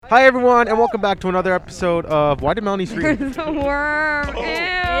Hi everyone, and welcome back to another episode of Why Did Melanie Scream? There's a worm. Ew.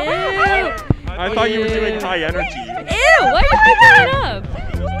 I thought you were doing high energy. Ew, why are you picking it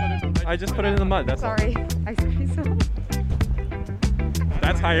up? I just put it in the mud. That's Sorry. I squeezed it.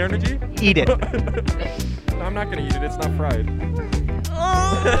 That's high energy? Eat it. I'm not gonna eat it. It's not fried.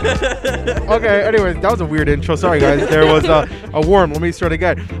 Okay, anyways, that was a weird intro. Sorry guys, there was a worm. Let me start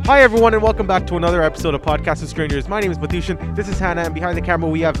again. Hi everyone, and welcome back to another episode of Podcast with Strangers. My name is Bathushan. This is Hannah, and behind the camera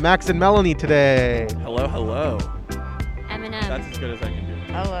we have Max and Melanie today. Hello, hello. Eminem. That's as good as I can do.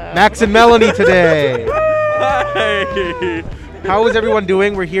 Hello. Max and Melanie today. Hi. How is everyone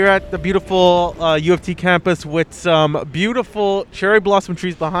doing? We're here at the beautiful U of T campus with some beautiful cherry blossom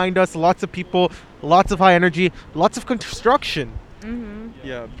trees behind us. Lots of people, lots of high energy, lots of construction. Mm-hmm.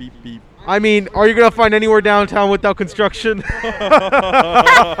 Yeah, beep beep. I mean, are you gonna find anywhere downtown without construction?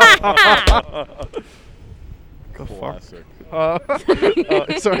 Classic.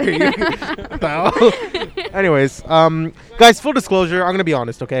 Sorry. Anyways, guys, full disclosure, I'm gonna be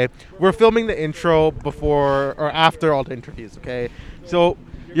honest, okay? We're filming the intro before or after all the interviews, okay? So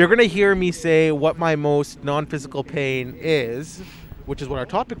you're gonna hear me say what my most non-physical pain is, which is what our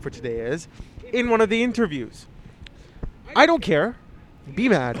topic for today is, in one of the interviews. I don't care. Be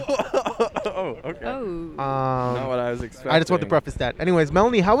mad. Oh, okay. Oh. Not what I was expecting. I just want to preface that. Anyways,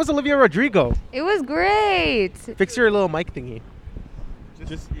 Melanie, how was Olivia Rodrigo? It was great. Fix your little mic thingy.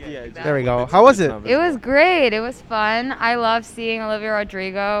 Yeah. There we go. How was it? It was great. It was fun. I love seeing Olivia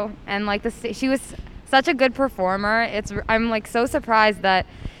Rodrigo, and like she was such a good performer. I'm like so surprised that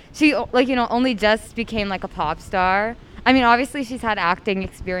she only just became like a pop star. I mean, obviously she's had acting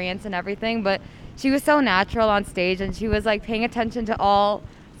experience and everything, but she was so natural on stage, and she was like paying attention to all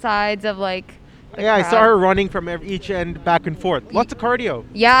sides of like the Yeah, I crowd. saw her running from each end back and forth. Lots of cardio.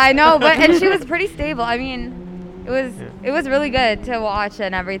 Yeah, I know, and she was pretty stable. I mean, it was really good to watch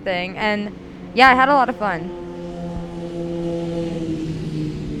and everything, and yeah, I had a lot of fun.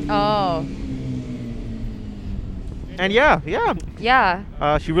 Oh, And yeah. yeah,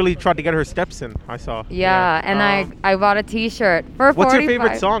 She really tried to get her steps in, I saw. yeah, and I bought a T-shirt for What's your 45.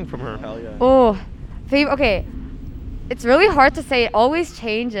 favorite song from her? Hell yeah. Oh, okay. It's really hard to say. It always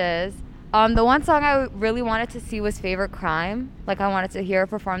changes. The one song I really wanted to see was Favorite Crime. Like, I wanted to hear her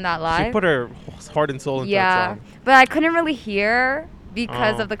perform that live. She put her heart and soul into that Yeah, song. but I couldn't really hear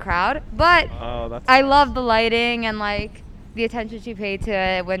because Oh. of the crowd. But Oh, that's. I love the lighting and like the attention she paid to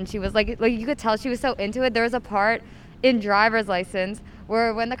it when she was like you could tell she was so into it. There was a part in Driver's License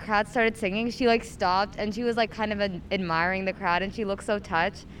where when the crowd started singing, she like stopped and she was like kind of admiring the crowd, and she looked so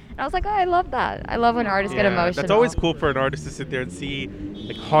touched. And I was like, oh, I love that. I love when artists get emotional. That's always cool for an artist to sit there and see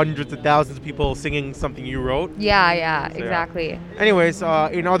like hundreds of thousands of people singing something you wrote. Yeah, So, yeah. exactly. Anyways,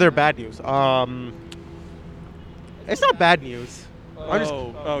 in other bad news, it's not bad news.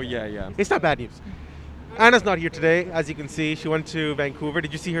 Oh, yeah. It's not bad news. Anna's not here today, as you can see. She went to Vancouver.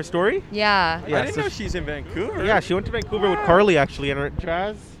 Did you see her story? Yeah. Yeah, I didn't so know she's in Vancouver. Yeah, she went to Vancouver with Carly actually, and her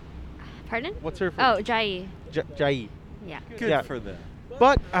Jazz. Pardon? What's her? Oh, Jai. Jai. Yeah. Good Yeah. for them.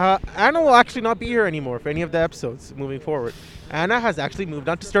 But Anna will actually not be here anymore for any of the episodes moving forward. Anna has actually moved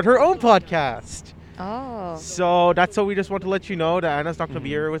on to start her own podcast. Oh. So that's what we just want to let you know that Anna's not going to be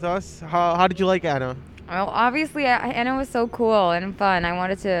here with us. How did you like Anna? Well, obviously, Anna was so cool and fun. I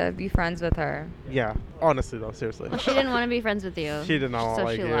wanted to be friends with her. Yeah, honestly though, seriously. She didn't want to be friends with you. She did not so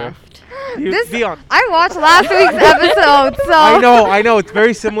like she you. left. Be honest. I watched last week's episode, so I know. It's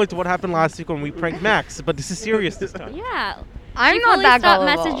very similar to what happened last week when we pranked Max, but this is serious this time. Yeah. I'm she not fully that stopped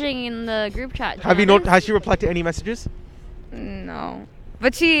gullible. messaging in the group chat. Have you Janice. Has she replied to any messages? No,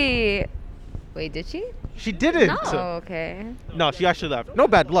 but she. Wait, did she? She didn't. No. Oh, okay. No, she actually left. No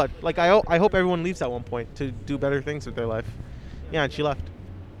bad blood. Like I hope everyone leaves at one point to do better things with their life. Yeah, and she left.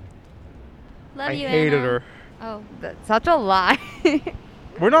 Love I you, hated Anna. her. Oh. That's such a lie.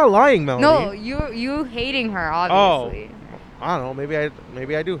 We're not lying, Melanie. No, you hating her, obviously. I don't know.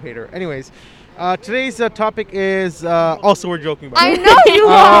 Maybe I do hate her. Anyways, today's topic is also we're joking about. I know you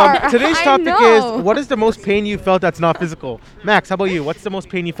are. Today's I topic know. is what is the most pain you felt that's not physical? Max, how about you? What's the most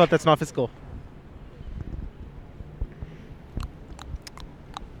pain you felt that's not physical?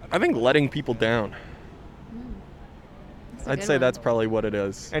 I think letting people down. That's a I'd good say one. that's probably what it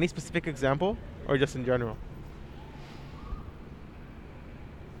is. Any specific example, or just in general?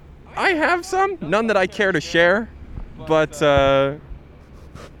 I have some, none that I care to share, but What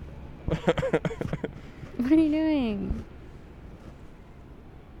are you doing?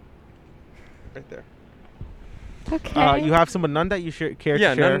 Right there. Okay. You have none that you care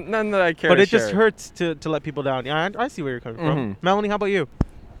yeah, to share. none that I care But to it just share. hurts to let people down. Yeah, I see where you're coming from. Melanie, how about you?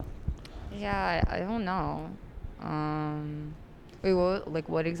 Yeah, I don't know. Wait,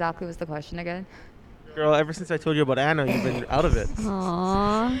 what exactly was the question again? Girl, ever since I told you about Anna, you've been out of it.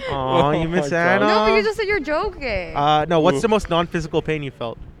 Aww. Aw, you miss my God. Anna? No, but you just said you're joking. No, what's Ooh. the most non-physical pain you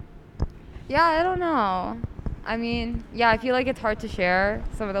felt? Yeah, I don't know. I mean, yeah, I feel like it's hard to share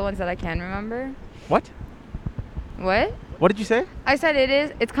some of the ones that I can remember. What? What? What did you say? I said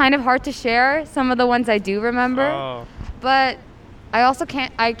it's kind of hard to share some of the ones I do remember, Oh. but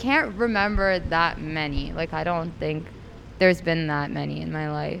I can't remember that many. Like, I don't think there's been that many in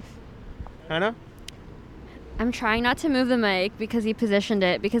my life. Anna? I'm trying not to move the mic because he positioned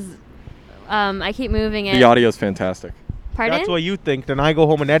it because I keep moving it. The audio is fantastic. Pardon? That's what you think. Then I go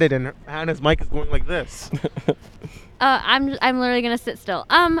home and edit, and Hannah's mic is going like this. I'm literally gonna sit still.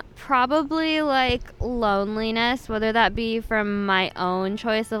 Probably like loneliness, whether that be from my own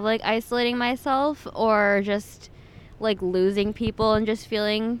choice of like isolating myself or just like losing people and just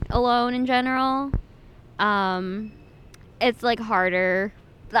feeling alone in general. It's like harder.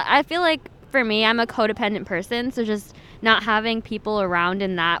 I feel like for me, I'm a codependent person, so just not having people around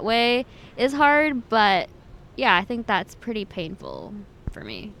in that way is hard. But yeah, I think that's pretty painful for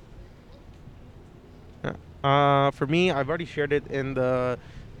me. For me, I've already shared it in the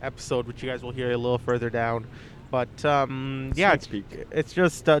episode, which you guys will hear a little further down. But yeah, Sneak peek. it's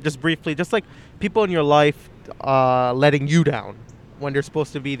just briefly, just like people in your life letting you down when they're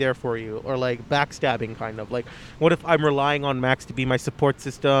supposed to be there for you, or like backstabbing, kind of. Like, what if I'm relying on Max to be my support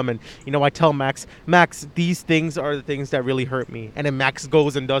system, and I tell Max, these things are the things that really hurt me, and then Max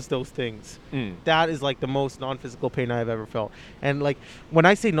goes and does those things. That is like the most non-physical pain I've ever felt. And like when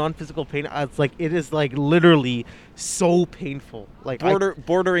I say non-physical pain, it's like it is like literally so painful. Like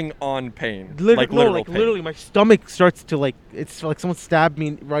Bordering on pain. literal pain. literally my stomach starts to like, it's like someone stabbed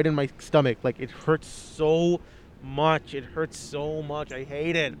me right in my stomach. Like, it hurts so much. It hurts so much. I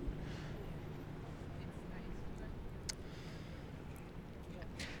hate it.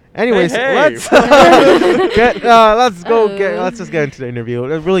 Anyways, Hey. let's let's just get into the interview.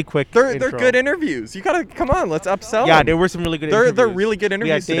 A really quick. They're intro. good interviews. You gotta come on. Let's upsell. Yeah, them. there were some really good. They're interviews. really good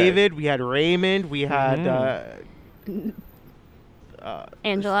interviews. We had today. David. We had Raymond. We had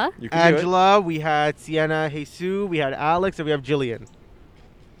Angela. You can do it. Angela. We had Sienna, Jesus. We had Alex, and we have Jillian.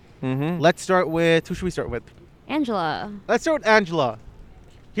 Mm-hmm. Let's start with, who should we start with? Angela. Let's start with Angela.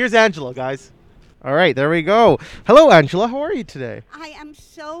 Here's Angela, guys. All right, there we go. Hello, Angela. How are you today? I am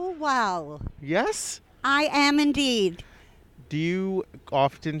so well. Yes? I am indeed. Do you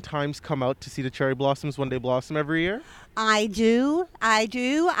oftentimes come out to see the cherry blossoms when they blossom every year? I do. I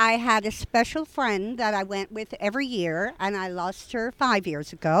had a special friend that I went with every year, and I lost her 5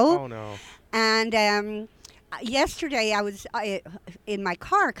 years ago. Oh, no. And yesterday I was in my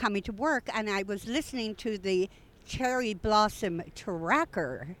car coming to work, and I was listening to the cherry blossom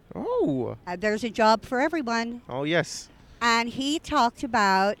tracker. Oh. There's a job for everyone. Oh, yes. And he talked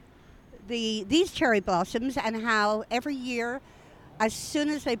about these cherry blossoms and how every year, as soon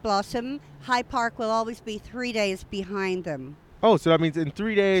as they blossom, High Park will always be 3 days behind them. Oh, so that means in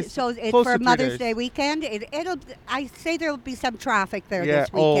 3 days. So it's close for to 3 Mother's days. Day weekend. I say there will be some traffic there Yeah. this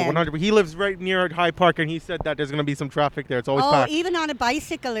Oh, weekend. 100. He lives right near High Park, and he said that there's going to be some traffic there. It's always Oh, packed. even on a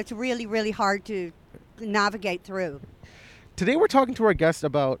bicycle, it's really, really hard to navigate through. Today we're talking to our guest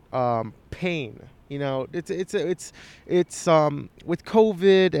about pain. It's with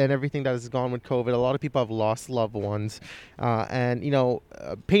COVID and everything that has gone with COVID. A lot of people have lost loved ones, and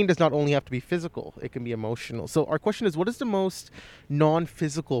pain does not only have to be physical; it can be emotional. So our question is, what is the most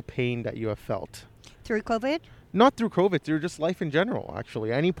non-physical pain that you have felt? Through COVID? Not through COVID, through just life in general.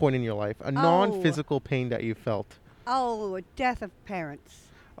 Actually, any point in your life, a non-physical pain that you felt. Oh, death of parents.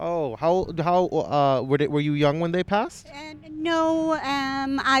 Oh, how were you young when they passed? And no,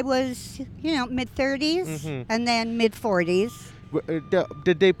 I was, mid-30s Mhm. and then mid-40s.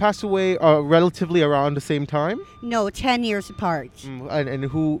 Did they pass away relatively around the same time? No, 10 years apart. And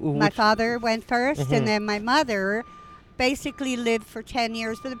who My father went 1st, Mhm. and then my mother basically lived for 10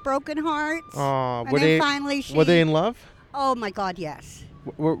 years with a broken heart. And were then they finally were they in love? Oh, my God, yes.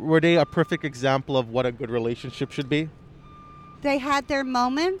 Were they a perfect example of what a good relationship should be? They had their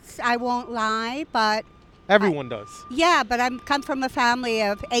moments, I won't lie, but Everyone does. yeah, but I come from a family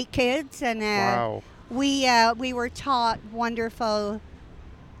of 8 kids, and Wow. we were taught wonderful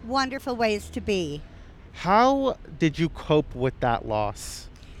ways to be. How did you cope with that loss?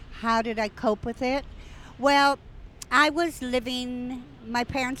 How did I cope with it? Well, I was living, my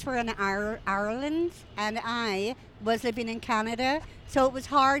parents were in Ireland, and I was living in Canada, so it was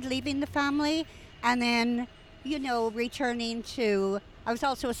hard leaving the family, and then, returning to, I was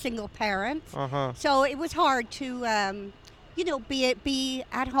also a single parent, Uh-huh. so it was hard to, be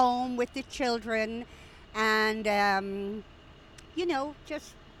at home with the children, and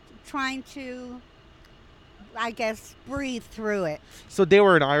just trying to, I guess, breathe through it. So they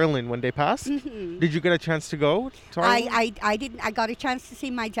were in Ireland when they passed. Mhm. Did you get a chance to go to Ireland? I didn't. I got a chance to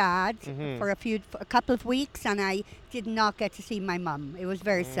see my dad Mhm. for a couple of weeks, and I did not get to see my mum. It was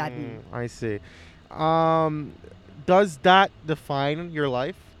very sudden. I see. Does that define your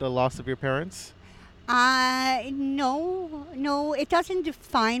life, the loss of your parents? No, it doesn't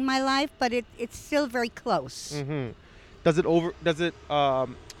define my life, but it's still very close. Mm-hmm. Does it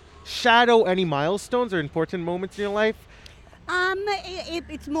shadow any milestones or important moments in your life?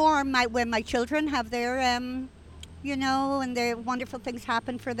 It's more when my children have their, and their wonderful things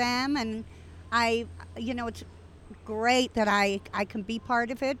happen for them, and it's great that I can be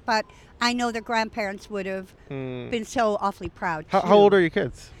part of it, but I know their grandparents would have been so awfully proud. How old are your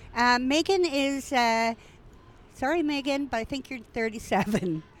kids? Megan is, sorry, Megan, but I think you're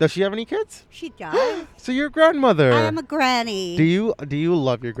 37. Does she have any kids? She does. So you're a grandmother. I am a granny. Do you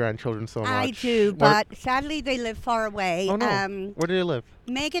love your grandchildren so much? I do, but sadly they live far away. Oh no. Where do they live?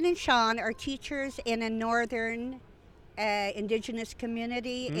 Megan and Sean are teachers in a northern indigenous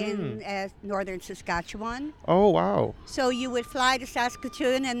community in northern Saskatchewan. Oh wow. So you would fly to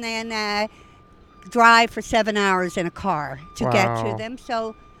Saskatoon and then drive for 7 hours in a car to get to Wow. them.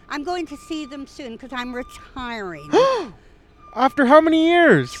 So I'm going to see them soon because I'm retiring. After how many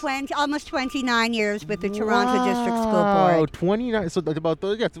years? Almost 29 years with the Toronto District School Wow, Board. 29. So that's about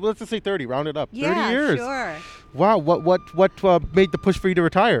let's just say 30. Round it up. 30 Yeah, years. sure. Wow. What made the push for you to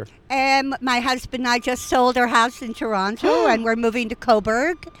retire? My husband and I just sold our house in Toronto and we're moving to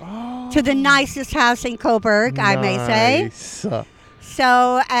Cobourg, to the nicest house in Cobourg, I may say. Nice.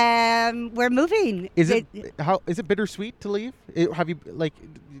 So we're moving. Is it bittersweet to leave? Have you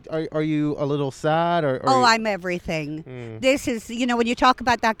are you a little sad or? I'm everything. This is when you talk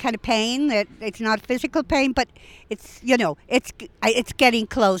about that kind of pain, that it's not physical pain, but it's it's getting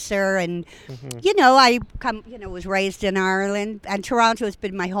closer. And I was raised in Ireland, and Toronto has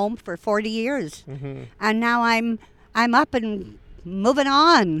been my home for 40 years, and now I'm up and moving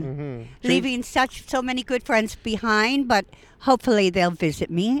on, leaving so many good friends behind, but hopefully they'll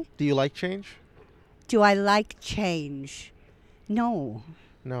visit me. Do you like change? Do I like change? No,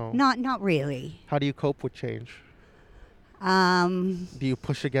 not really. How do you cope with change? Do you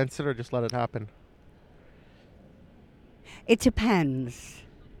push against it or just let it happen? It depends.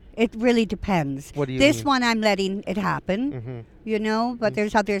 It really depends. What do you This mean? one I'm letting it happen, but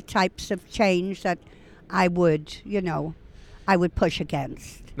there's other types of change that I would push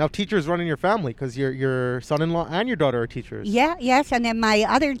against. Now, teachers run in your family because your son-in-law and your daughter are teachers. Yes, and then my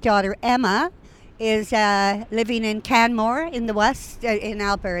other daughter, Emma, is living in Canmore in the west, in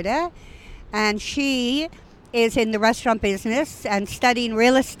Alberta, and she is in the restaurant business and studying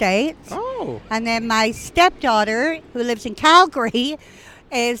real estate. Oh. And then my stepdaughter, who lives in Calgary,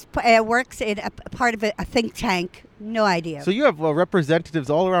 works in a part of a think tank. No idea. So you have representatives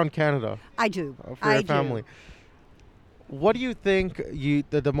all around Canada. I do. For your family. What do you think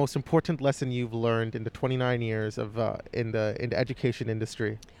the most important lesson you've learned in the 29 years of in the education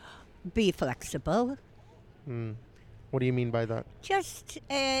industry? Be flexible. What do you mean by that? Just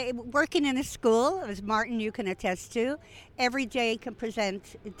working in a school, as Martin, you can attest to, every day can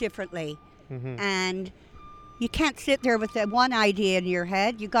present differently. And you can't sit there with that one idea in your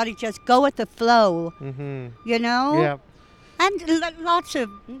head. You got to just go with the flow, Yeah. And lots of,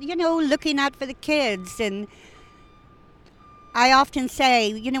 looking out for the kids. And I often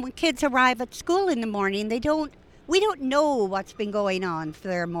say, when kids arrive at school in the morning, we don't know what's been going on for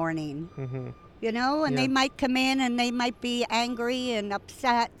their morning. And they might come in and they might be angry and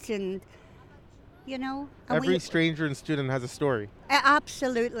upset and, and Every stranger and student has a story.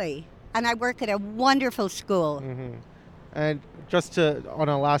 Absolutely. And I work at a wonderful school. And just on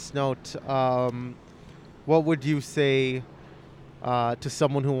a last note, what would you say to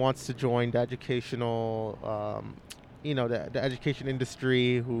someone who wants to join the educational, the education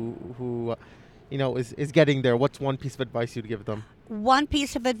industry, who is getting there? What's one piece of advice you'd give them? One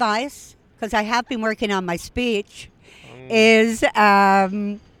piece of advice, because I have been working on my speech, is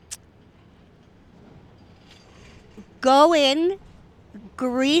go in,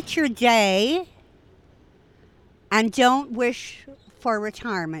 greet your day, and don't wish for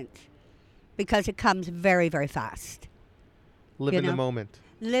retirement, because it comes very, very fast. Live in the moment.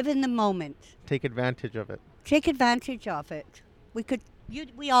 Live in the moment. Take advantage of it. Take advantage of it.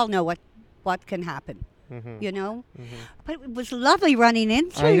 We all know what can happen. But it was lovely running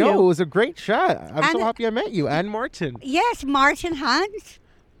into you. I know, it was a great chat. I'm so happy I met you. And Martin. Yes, Martin Hunt,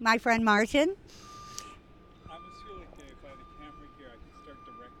 my friend Martin. I almost feel like if I had a camera here, I could start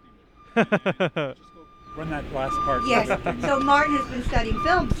directing it. Just go Run that last part. Yes. So Martin has been studying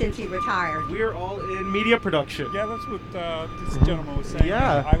film since he retired. We are all in media production. Yeah, that's what this gentleman was saying.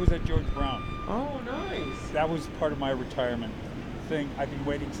 Yeah. I was at George Brown. Oh, nice. That was part of my retirement thing. I've been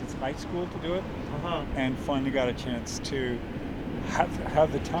waiting since high school to do it, Uh-huh. and finally got a chance to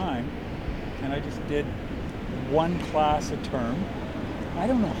have the time. And I just did one class a term. I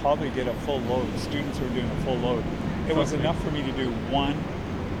don't know how they did a full load. Students were doing a full load. It was enough for me to do one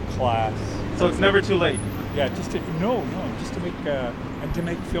class. So it's never too late. Yeah, just to just to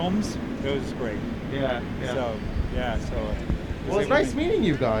make films. It was great. Yeah. So yeah, Well, it's nice meeting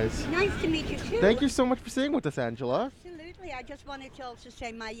you guys. Nice to meet you too. Thank you so much for staying with us, Angela. Absolutely. I just wanted to also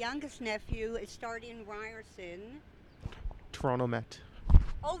say my youngest nephew is starting in Ryerson. Toronto Met.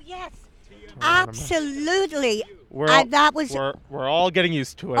 Oh yes, Toronto Met. absolutely. We're That was we're all getting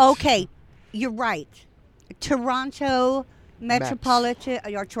used to it. okay. You're right. Toronto Metropolitan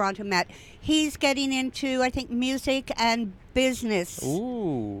or Toronto Met. He's getting into, I think, music and business.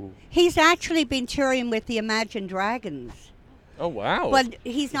 Ooh. He's actually been touring with the Imagine Dragons. Oh wow. But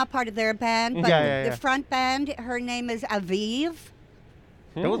he's not part of their band. But Yeah. the front band, her name is Aviv.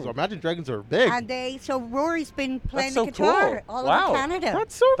 Those Imagine Dragons are big. And so Rory's been playing That's the so guitar cool. all Wow. over Canada.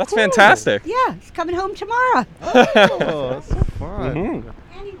 That's so That's cool. fantastic. Yeah, he's coming home tomorrow. Oh, that's so fun. Mhm.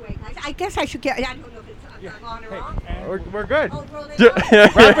 Anyway, guys, I guess I should get. I don't know if it's I'm on or off. We're good. Oh, roll it Yeah. on.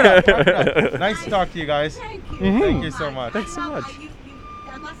 Wrap it up. Nice to talk to you guys. Thank you. Mhm. Thank you so much. Thanks so much.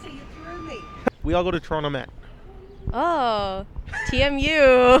 I must say you threw me. We all go to Toronto Met. Oh,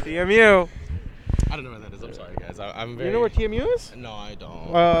 TMU. TMU. I don't know what that is. I'm sorry, guys. I'm very. You know where TMU is? No, I don't.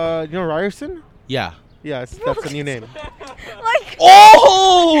 You know Ryerson? Yeah. Yes, that's the new name. Like,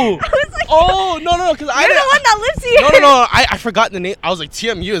 Oh! I was like, Oh no, because I you're the didn't. one that lives here. No. I forgot the name. I was like,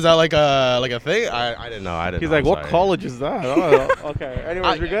 TMU. Is that like a thing? I didn't know. I didn't. He's know. like, I'm what sorry. college is that? Oh, okay.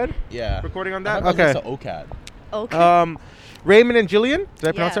 Anyways, we're good? Yeah. Recording on I that? thought that Okay. was the OCAD. Okay. Raymond and Jillian? Did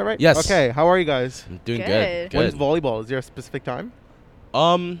I pronounce Yeah. that right? Yes. Okay, how are you guys? I'm doing Good. good. When's volleyball? Is there a specific time?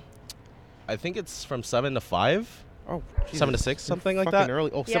 I think it's from 7 to 5. Oh, 7 to 6, something like fucking that.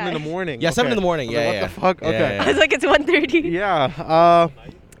 early. Oh, 7 in Yeah. the morning. Yeah, 7 in Okay. the morning. I was like, Yeah. what the fuck? Okay. I was like, it's 1:30. Yeah.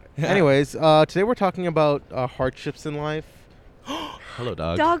 Anyways, today we're talking about hardships in life. Hello,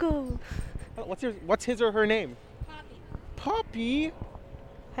 dog. Doggo. What's his or her name? Poppy.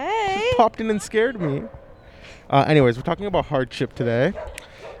 Hey. Popped in and scared me. Anyways, we're talking about hardship today.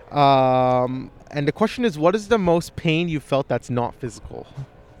 And the question is, what is the most pain you felt that's not physical?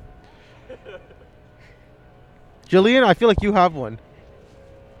 Jillian, I feel like you have one.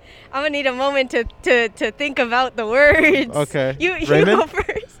 I'm gonna need a moment to think about the words. Okay. You Raymond? go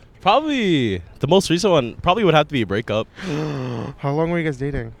first. Probably the most recent one. Probably would have to be a breakup. How long were you guys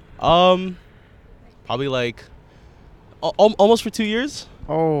dating? Probably like almost for 2 years.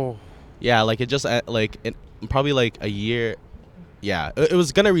 Oh. Yeah, like it just probably like a year. Yeah, it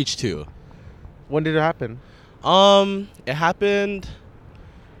was gonna reach 2. When did it happen? It happened.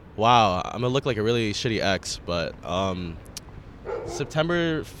 Wow, I'm gonna look like a really shitty ex, but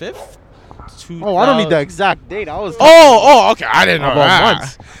September 5th. Oh, I don't need the exact date. I was Okay, I didn't know about that.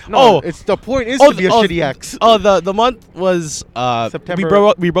 months. No, it's the point is to be a shitty ex. Oh, the month was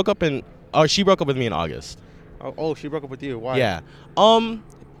September. We broke up in. She broke up with me in August. Oh, she broke up with you. Why? Yeah.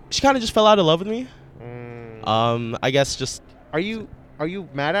 She kind of just fell out of love with me. I guess just. Are you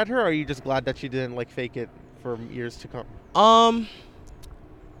mad at her, or are you just glad that she didn't like fake it for years to come?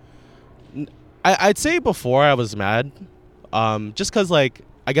 I'd say before I was mad, just cause like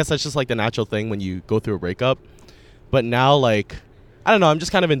I guess that's just like the natural thing when you go through a breakup. But now like I don't know, I'm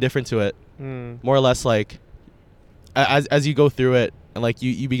just kind of indifferent to it. More or less like as you go through it and like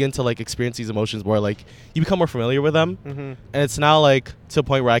you begin to like experience these emotions more, like you become more familiar with them, and it's now like to a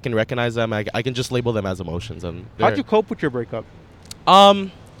point where I can recognize them. I can just label them as emotions. And How'd you cope with your breakup?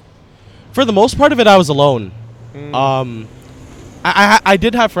 For the most part of it, I was alone. I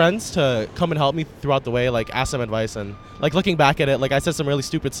did have friends to come and help me throughout the way, like ask them advice, and like looking back at it, like I said some really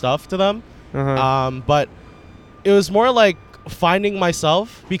stupid stuff to them. But it was more like finding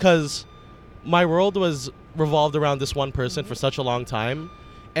myself, because my world was revolved around this one person for such a long time,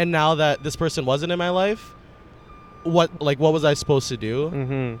 and now that this person wasn't in my life, what was I supposed to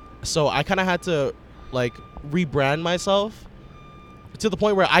do? So I kind of had to like rebrand myself to the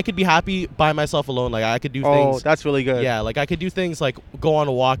point where I could be happy by myself alone. Like I could do things. Oh, that's really good. Yeah, like I could do things like go on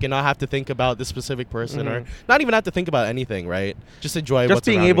a walk and not have to think about this specific person, or not even have to think about anything, right? Just enjoy Just what's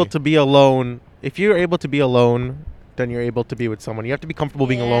being around able me. to be alone. If you're able to be alone, then you're able to be with someone. You have to be comfortable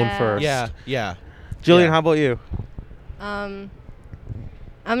being alone Yeah. first. Yeah. Jillian, Yeah. how about you? I'm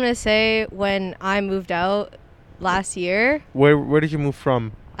gonna say when I moved out last year, Where did you move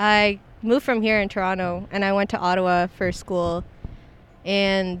from? I moved from here in Toronto, and I went to Ottawa for school,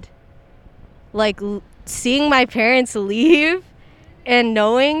 and like seeing my parents leave and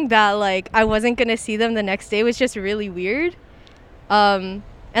knowing that like I wasn't gonna see them the next day was just really weird. And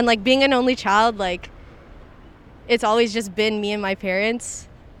like being an only child, like it's always just been me and my parents.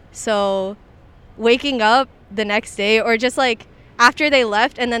 So waking up the next day, or just like after they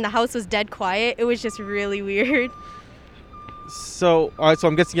left and then the house was dead quiet, it was just really weird. So, all right. So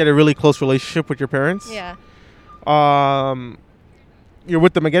I'm guessing you had a really close relationship with your parents. Yeah. You're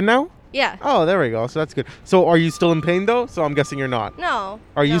with them again now? Yeah. Oh, there we go. So that's good. So are you still in pain though? So I'm guessing you're not. No.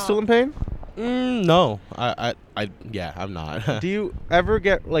 Are you no. still in pain? No. Yeah, I'm not. Do you ever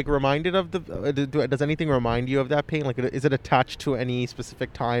get like reminded of the? Does anything remind you of that pain? Like, is it attached to any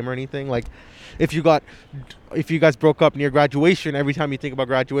specific time or anything? Like, if you guys broke up near graduation, every time you think about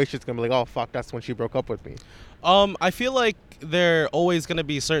graduation, it's gonna be like, oh fuck, that's when she broke up with me. I feel like there are always gonna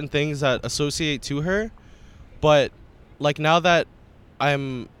be certain things that associate to her, but like now that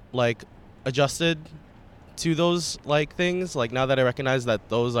I'm like adjusted to those like things, like now that I recognize that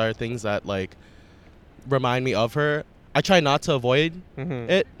those are things that like remind me of her, I try not to avoid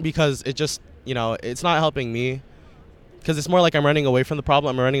it, because it just, it's not helping me, because it's more like I'm running away from the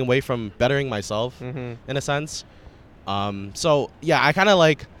problem. I'm running away from bettering myself in a sense. So yeah, I kind of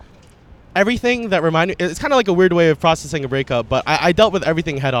like everything that reminded me. It's kind of like a weird way of processing a breakup, but I dealt with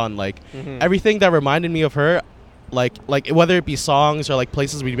everything head on. Like everything that reminded me of her, like whether it be songs or like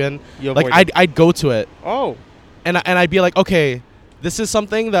places we've been, like I'd go to it. Oh. And I'd be like, okay, this is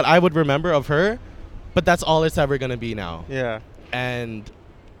something that I would remember of her, but that's all it's ever gonna be now. Yeah. And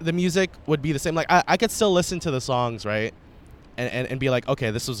the music would be the same. Like I could still listen to the songs, right? And be like,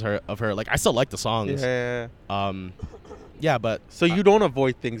 okay, this was of her. Like I still like the songs. Yeah. Yeah, but so you don't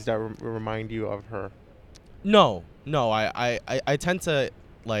avoid things that remind you of her. No. I tend to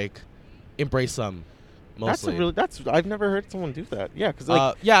like embrace them. Mostly. I've never heard someone do that. Yeah, because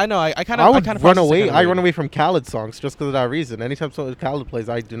like yeah, I know. I would run away. I run away from Khaled songs just because of that reason. Anytime Khaled plays,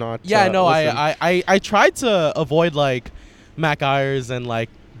 I do not. Yeah, no. Listen. I tried to avoid like Mac Ayres and like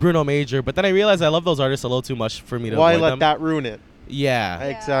Bruno Major, but then I realized I love those artists a little too much for me to. Why avoid let them. that ruin it? Yeah.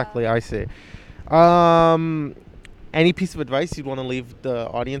 Exactly. I see. Any piece of advice you'd want to leave the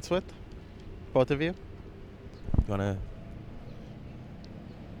audience with, both of you? You wanna?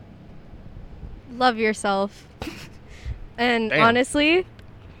 Love yourself. And Damn. honestly,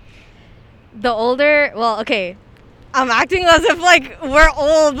 okay, I'm acting as if like we're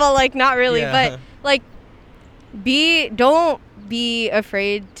old, but like not really. Yeah. But like, don't be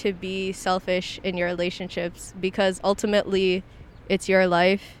afraid to be selfish in your relationships, because ultimately it's your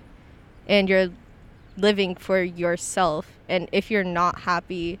life and you're living for yourself. And if you're not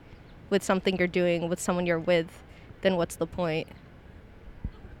happy with something you're doing with someone you're with, then what's the point?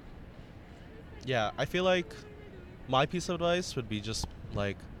 Yeah, I feel like my piece of advice would be just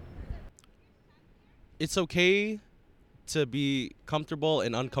like, it's okay to be comfortable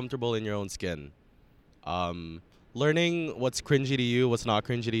and uncomfortable in your own skin. Learning what's cringy to you, what's not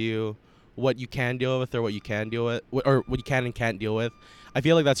cringy to you, what you can deal with or what you can deal with, or what you can and can't deal with. I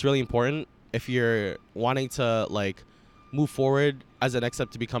feel like that's really important if you're wanting to like move forward as a next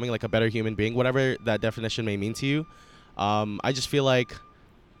step to becoming like a better human being, whatever that definition may mean to you. I just feel like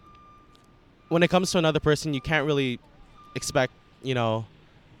when it comes to another person, you can't really expect,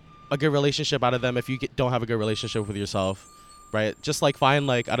 a good relationship out of them if you don't have a good relationship with yourself, right? Just like find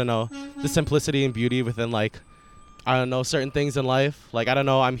like, I don't know, the simplicity and beauty within like, I don't know, certain things in life. Like, I don't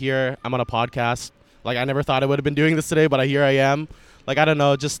know, I'm here, I'm on a podcast. Like, I never thought I would have been doing this today, but here I am. Like, I don't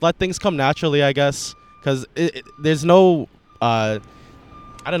know, just let things come naturally, I guess. Because there's no, I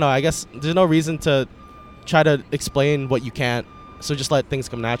don't know, I guess there's no reason to try to explain what you can't. So just let things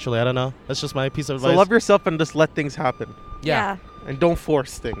come naturally. I don't know. That's just my piece of advice. So love yourself and just let things happen. Yeah. And don't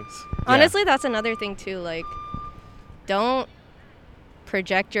force things. Honestly, that's another thing too. Like, don't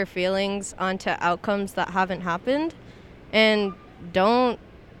project your feelings onto outcomes that haven't happened, and don't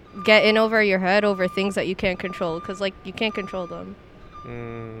get in over your head over things that you can't control, because like you can't control them.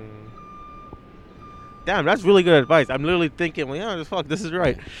 Damn, that's really good advice. I'm literally thinking, well, yeah, just fuck, this is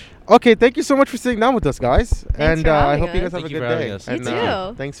right. Okay, thank you so much for sitting down with us, guys. Thanks and for I having hope you guys us. have Thank a you good for day. having us. And, You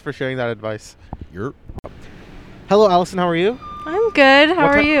too. Thanks for sharing that advice. You're Hello, Allison. How are you? I'm good. How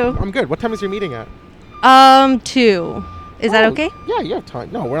What are ti- you? I'm good. What time is your meeting at? 2. Is that Oh, okay? Yeah, you have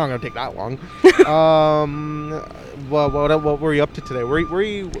time. No, we're not gonna take that long. What were you up to today? Were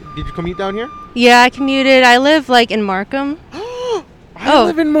you? Did you commute down here? Yeah, I commuted. I live like in Markham. I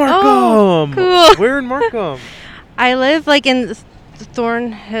live in Markham. Oh, cool. We're in Markham. I live like in the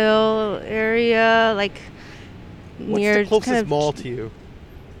Thornhill area, like What's near the closest kind of mall to you?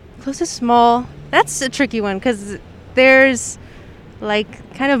 Closest mall. That's a tricky one because there's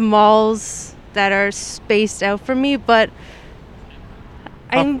like kind of malls that are spaced out for me, but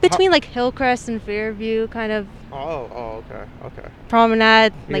I'm between like Hillcrest and Fairview, kind of. Oh, okay.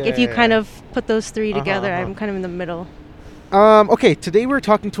 Promenade. Like if you Yeah. kind of put those three together, I'm kind of in the middle. Okay, today we're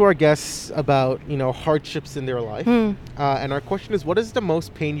talking to our guests about, hardships in their life. Hmm. And our question is, what is the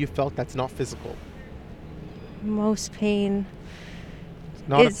most pain you felt that's not physical? Most pain.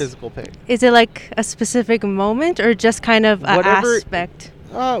 Not a Is- physical pain. Is it like a specific moment or just kind of an Whatever- aspect?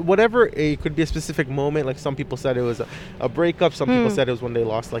 Whatever. It could be a specific moment. Like some people said it was a breakup. Some people said it was when they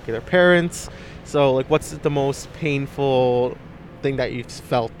lost like their parents. So like, what's the most painful thing that you've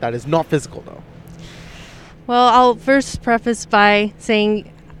felt that is not physical though? Well, I'll first preface by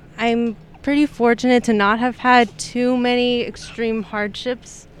saying I'm pretty fortunate to not have had too many extreme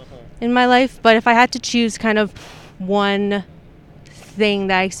hardships in my life. But if I had to choose kind of one thing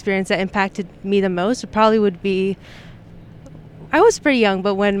that I experienced that impacted me the most, it probably would be, I was pretty young,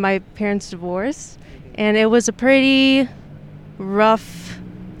 but when my parents divorced, and it was a pretty rough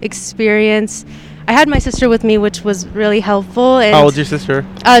experience. I had my sister with me, which was really helpful. And How old's your sister?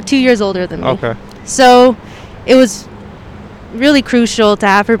 2 years older than me. Okay. So it was really crucial to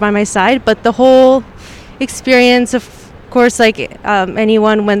have her by my side, but the whole experience, of course, like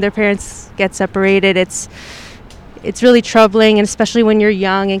anyone when their parents get separated, it's really troubling, and especially when you're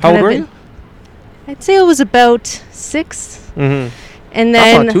young and How kind old of. were you? I'd say it was about 6, Mm-hmm. and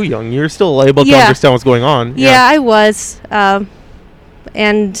That's then not too young. You're still able to Yeah. understand what's going on. yeah, I was,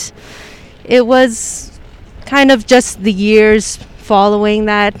 and it was kind of just the years following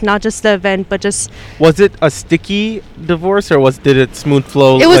that, not just the event, but just Was it a sticky divorce or did it smooth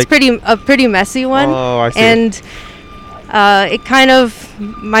flow? it was a pretty messy one. Oh, I see. And it kind of,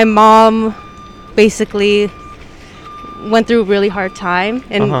 my mom basically went through a really hard time,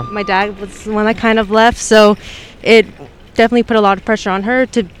 and my dad was the one that kind of left, so it definitely put a lot of pressure on her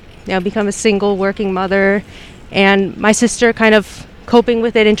to become a single working mother, and my sister kind of coping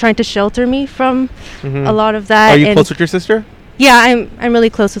with it and trying to shelter me from a lot of that. Are you and close with your sister? yeah, I'm really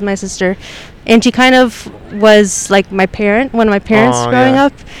close with my sister, and she kind of was like one of my parents Aw, growing yeah.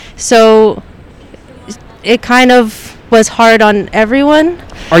 up, so it kind of was hard on everyone.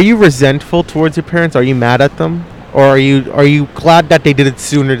 Are you resentful towards your parents? Are you mad at them? Or are you glad that they did it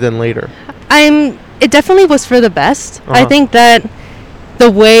sooner than later? It definitely was for the best. I think that the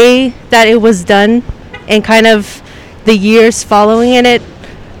way that it was done and kind of the years following it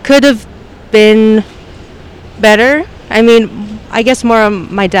could have been better. I mean, I guess more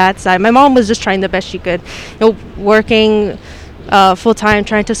on my dad's side. My mom was just trying the best she could, working full time,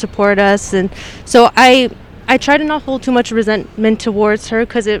 trying to support us, and so I try to not hold too much resentment towards her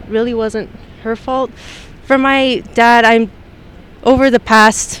because it really wasn't her fault. For my dad, I'm over the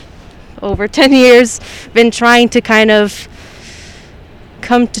past over 10 years been trying to kind of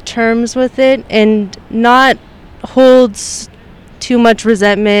come to terms with it and not hold too much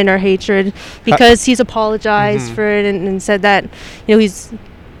resentment or hatred, because he's apologized for it and said that he's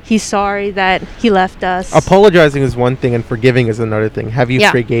sorry that he left us. Apologizing is one thing and forgiving is another thing. Have you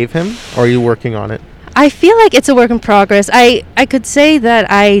forgave him or are you working on it? I feel like it's a work in progress. I could say that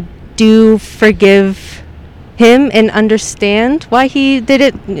I do forgive him and understand why he did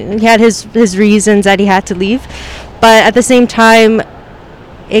it. He had his reasons that he had to leave, but at the same time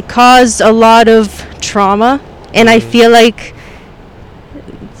it caused a lot of trauma, and I feel like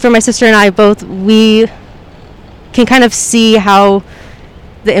for my sister and I both, we can kind of see how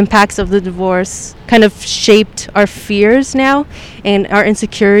the impacts of the divorce kind of shaped our fears now and our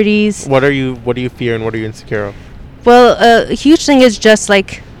insecurities. What do you fear and what are you insecure of? Well, a huge thing is just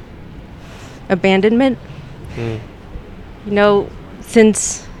like abandonment.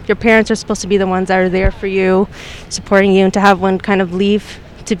 Since your parents are supposed to be the ones that are there for you, supporting you, and to have one kind of leave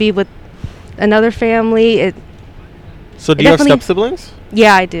to be with another family, So do you have step siblings?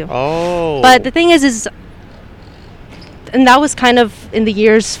 Yeah, I do. Oh. But the thing is and that was kind of in the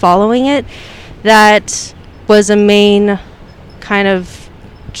years following it, that was a main kind of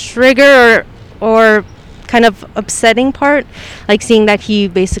trigger or kind of upsetting part, like seeing that he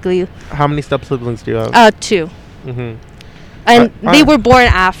basically. How many step siblings do you have? 2. Mm-hmm. And they were born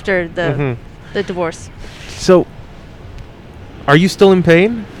after the divorce. So, are you still in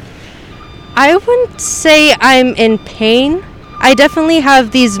pain? I wouldn't say I'm in pain. I definitely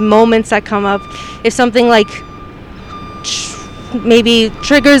have these moments that come up. If something like maybe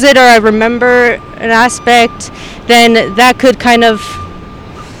triggers it, or I remember an aspect, then that could kind of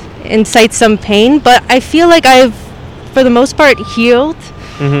incite some pain. But I feel like I've, for the most part, healed.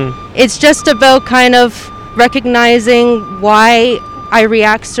 It's just about kind of recognizing why I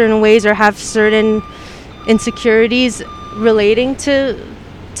react certain ways or have certain insecurities relating to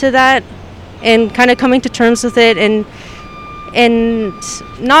that, and kind of coming to terms with it, and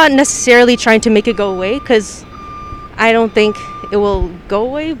not necessarily trying to make it go away, because I don't think it will go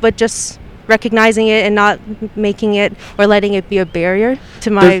away, but just recognizing it and not making it or letting it be a barrier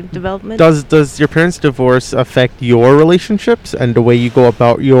to my development. Does your parents' divorce affect your relationships and the way you go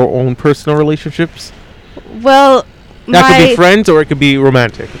about your own personal relationships? Well, that could be friends or it could be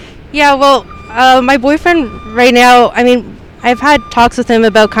romantic. Yeah, well, my boyfriend right now, I mean, I've had talks with him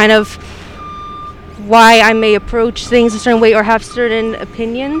about kind of why I may approach things a certain way or have certain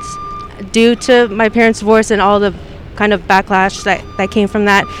opinions due to my parents' divorce and all the kind of backlash that came from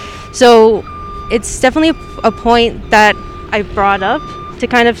that. So it's definitely a point that I brought up to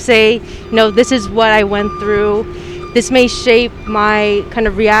kind of say, this is what I went through. This may shape my kind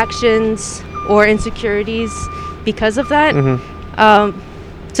of reactions or insecurities because of that.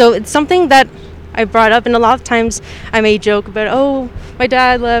 So it's something that I brought up, and a lot of times I may joke about, my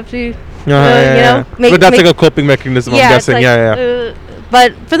dad left. But that's like a coping mechanism, I'm guessing.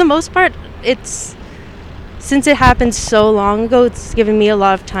 But for the most part, since it happened so long ago, it's given me a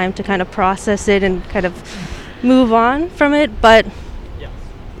lot of time to kind of process it and kind of move on from it. But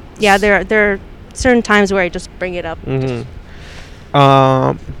yeah, there are certain times where I just bring it up.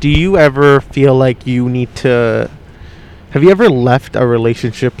 Do you ever feel like you need to... Have you ever left a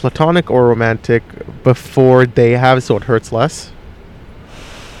relationship, platonic or romantic, before they have, so it hurts less?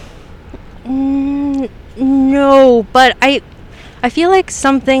 No, but I feel like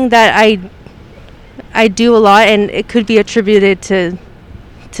something that I do a lot, and it could be attributed to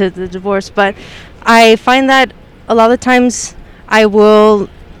the divorce, but I find that a lot of times I will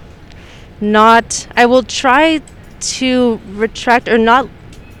try to retract or not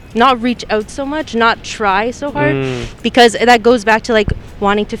reach out so much, not try so hard, because that goes back to like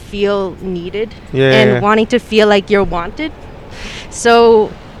wanting to feel needed and wanting to feel like you're wanted.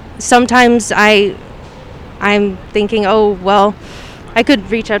 So sometimes I'm thinking, I could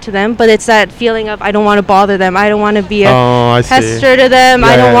reach out to them, but it's that feeling of I don't want to bother them. I don't want to be a pester to them.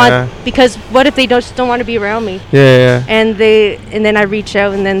 I don't want, because what if they just don't want to be around me? And then I reach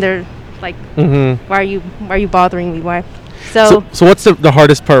out, and then they're like, why are you bothering me? Why? So what's the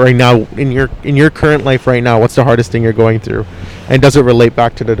hardest part right now in your current life right now? What's the hardest thing you're going through, and does it relate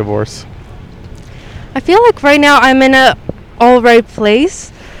back to the divorce? I feel like right now I'm in a all right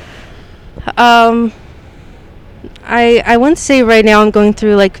place. I wouldn't say right now I'm going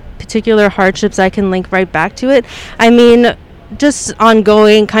through like particular hardships I can link right back to it. I mean, just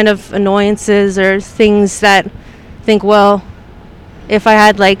ongoing kind of annoyances or things that think, well, if I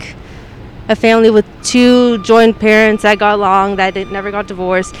had like a family with two joint parents that got along, that never got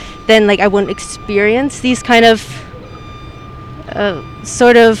divorced, then like I wouldn't experience these kind of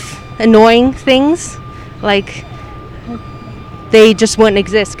sort of annoying things. Like they just wouldn't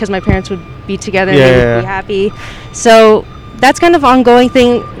exist because my parents would be together and they would be happy. So that's kind of ongoing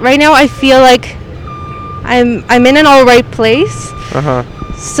thing. Right now I feel like I'm in an all right place.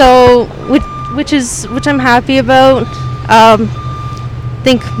 So which I'm happy about. I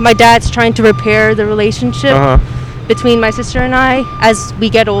think my dad's trying to repair the relationship between my sister and I as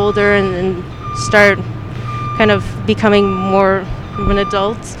we get older and start kind of becoming more of an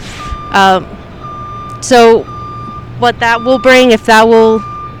adult. So what that will bring, if that will,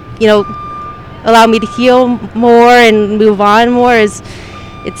 allow me to heal more and move on more,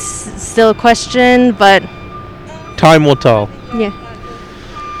 it's still a question, but time will tell. Yeah.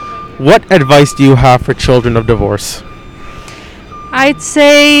 What advice do you have for children of divorce? I'd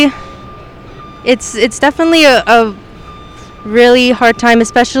say it's definitely a really hard time,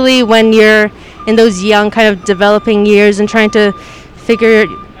 especially when you're in those young kind of developing years and trying to figure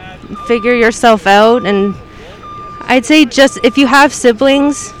yourself out. And I'd say just if you have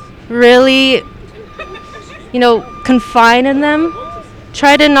siblings, really, confide in them.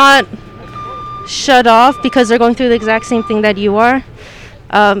 Try to not shut off because they're going through the exact same thing that you are.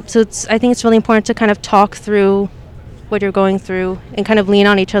 So I think it's really important to kind of talk through what you're going through and kind of lean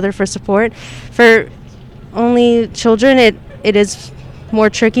on each other for support. For only children, it is more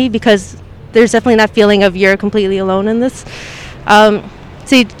tricky because there's definitely that feeling of you're completely alone in this. So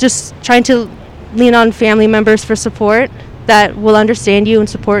just trying to lean on family members for support that will understand you and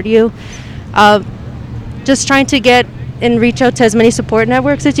support you. Just trying to get and reach out to as many support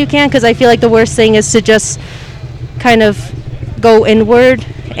networks as you can, because I feel like the worst thing is to just kind of go inward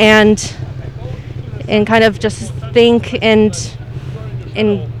and kind of just think and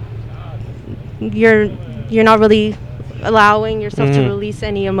you're not really allowing yourself to release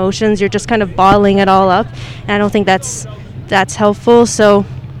any emotions. You're just kind of bottling it all up, and I don't think that's that's helpful. So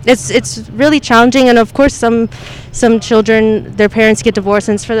it's really challenging, and of course some children, their parents get divorced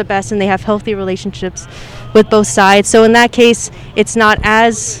and it's for the best, and they have healthy relationships with both sides. So in that case, it's not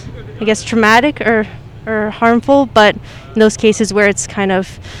as, I guess, traumatic or harmful, but in those cases where it's kind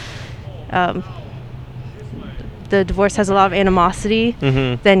of the divorce has a lot of animosity,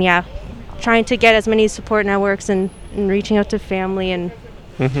 then yeah, trying to get as many support networks and reaching out to family and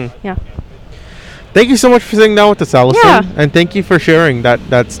yeah. Thank you so much for sitting down with us, Allison. Yeah. And thank you for sharing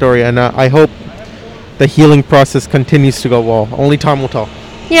that story. And I hope the healing process continues to go well. Only time will tell.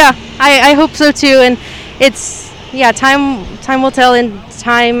 Yeah, I hope so too. And it's, yeah, time will tell, and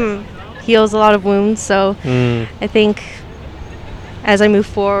time heals a lot of wounds. So I think as I move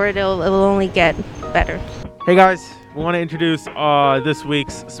forward, it'll only get better. Hey guys, we want to introduce this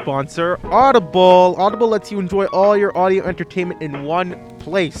week's sponsor, Audible. Audible lets you enjoy all your audio entertainment in one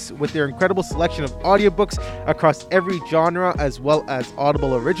place with their incredible selection of audiobooks across every genre, as well as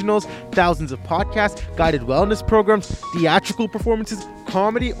Audible originals, thousands of podcasts, guided wellness programs, theatrical performances,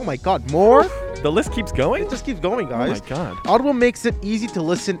 comedy, oh my god, more. The list keeps going? It just keeps going, guys. Oh my god. Audible makes it easy to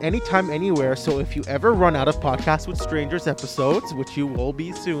listen anytime, anywhere, so if you ever run out of Podcasts with Strangers episodes, which you will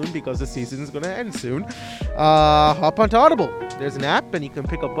be soon because the season is going to end soon, hop onto Audible. There's an app and you can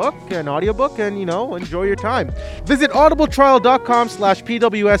pick a book, an audiobook, and, enjoy your time. Visit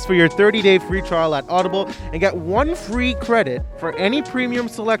audibletrial.com/PWS for your 30-day free trial at Audible and get 1 free credit for any premium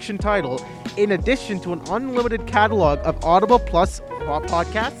selection title, in addition to an unlimited catalog of Audible Plus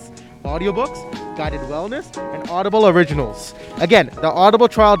podcasts, audiobooks, guided wellness, and Audible originals. Again, the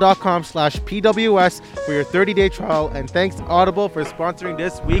audibletrial.com/PWS for your 30-day trial, and thanks to Audible for sponsoring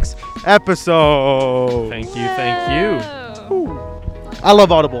this week's episode. Thank you. Ooh. I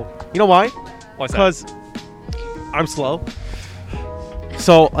love Audible. You know why? Why's that? Because I'm slow.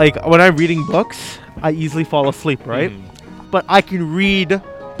 So, when I'm reading books, I easily fall asleep, right? But I can read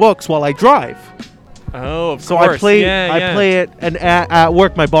books while I drive. Oh, of course. So I play it, and at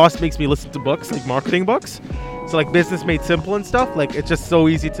work, my boss makes me listen to books, like marketing books. So like Business Made Simple and stuff. Like, it's just so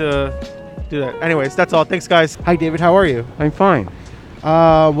easy to do that. Anyways, that's all. Thanks, guys. Hi, David. How are you? I'm fine.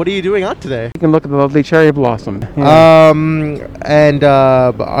 What are you doing out today? You can look at the lovely cherry blossom. Yeah.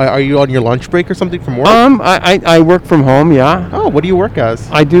 Are you on your lunch break or something from work? I work from home, yeah. Oh, what do you work as?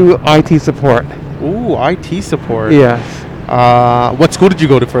 I do IT support. Ooh, IT support. Yes. What school did you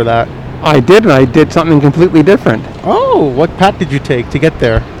go to for that? I did something completely different. Oh, what path did you take to get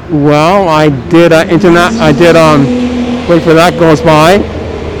there? Well, I did wait for that goes by.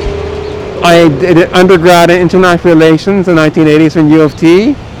 I did undergrad in international relations in 1980s from U of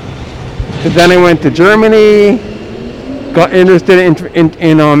T. But then I went to Germany, got interested in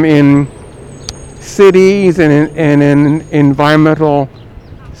cities and in environmental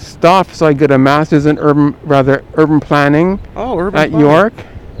stuff, so I got a master's in urban planning at York.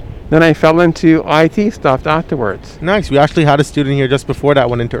 Then I fell into IT stuff afterwards. Nice. We actually had a student here just before that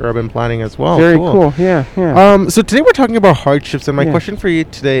went into urban planning as well. Very cool. Yeah. So today we're talking about hardships, and my question for you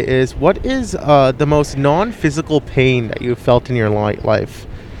today is, what is the most non-physical pain that you've felt in your life?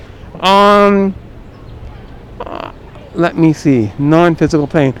 Let me see. Non-physical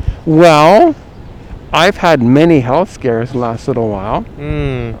pain. Well, I've had many health scares the last little while.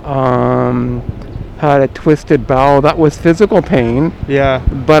 Had a twisted bowel. That was physical pain. Yeah.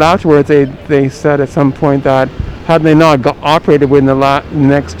 But afterwards, they said at some point that had they not operated within the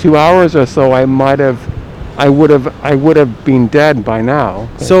next 2 hours or so, I would have been dead by now.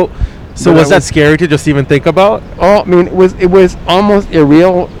 So was that scary to just even think about? Oh, I mean, it was almost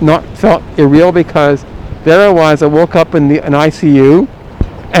irreal. Not felt irreal because there I was. I woke up in an ICU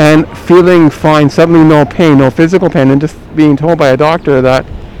and feeling fine. Suddenly, no pain, no physical pain, and just being told by a doctor that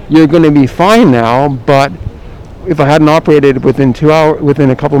you're going to be fine now, but if I hadn't operated within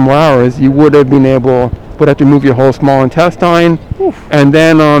a couple more hours, you would have to move your whole small intestine. Oof. And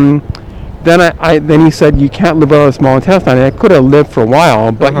then he said you can't live without a small intestine. And I could have lived for a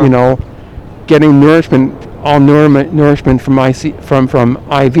while, but getting nourishment from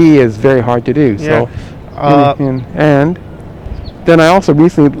IV is very hard to do. Yeah. So, and then I also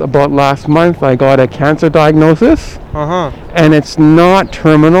recently, about last month, I got a cancer diagnosis. And it's not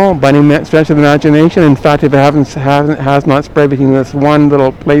terminal by any stretch of the imagination. In fact, if it has not spread between this one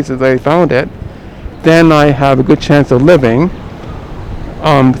little place as I found it, then I have a good chance of living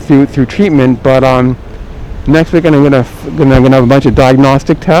through treatment. But next week I'm gonna have a bunch of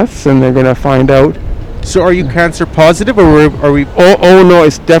diagnostic tests, and they're gonna find out. So are you cancer positive, or are we? Oh no,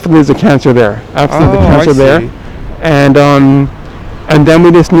 it's definitely there's a cancer there. Absolutely, the cancer there. And then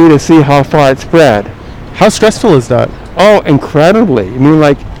we just need to see how far it spread. How stressful is that? Oh, incredibly.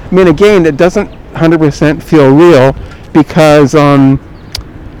 I mean, again, it doesn't 100% feel real. because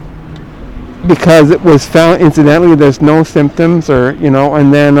it was found incidentally. There's no symptoms, or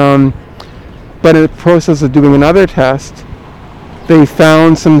and then but in the process of doing another test, they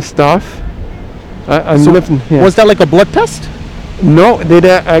found some stuff. Was that like a blood test? No, they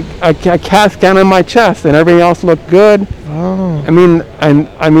did a CAT scan on my chest, and everything else looked good. Oh. I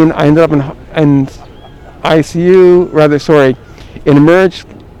ended up in ICU. Emerged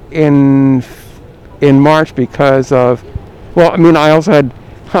in March because of. I also had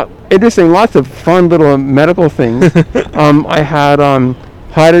interesting, lots of fun little medical things. I had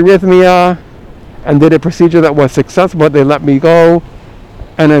heart arrhythmia, and did a procedure that was successful, but they let me go.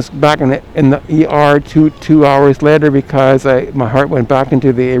 And it's back in the ER 2 hours later because my heart went back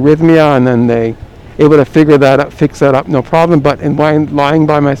into the arrhythmia, and then they able to fix that up, no problem. But lying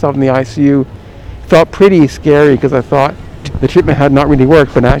by myself in the ICU felt pretty scary because I thought the treatment had not really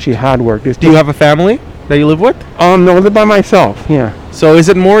worked, but it actually had worked. Do you have a family that you live with? No, I live by myself. Yeah. So is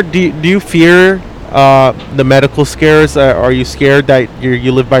it more? Do you fear the medical scares? Are you scared that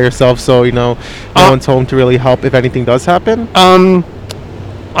you live by yourself, so no one's home to really help if anything does happen?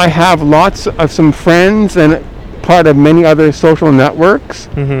 I have lots of some friends and part of many other social networks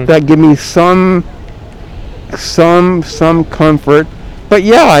that give me some comfort. But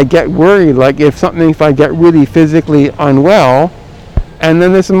yeah, I get worried, like if I get really physically unwell. And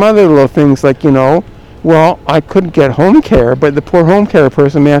then there's some other little things like, I couldn't get home care, but the poor home care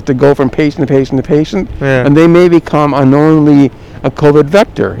person may have to go from patient to patient to patient, and they may become unknowingly a COVID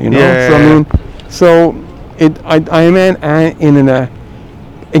vector, I am in an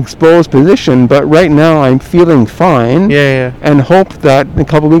exposed position, but right now I'm feeling fine, and hope that in a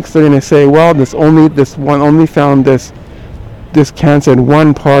couple of weeks they're going to say, well, this one only found this cancer in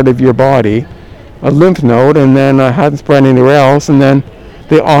one part of your body, a lymph node, and then hadn't spread anywhere else, and then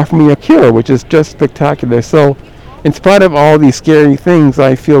they offer me a cure, which is just spectacular. So in spite of all these scary things,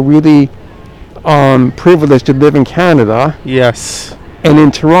 I feel really privileged to live in Canada. Yes. And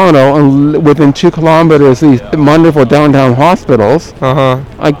in Toronto, and within 2 kilometers, these wonderful downtown hospitals.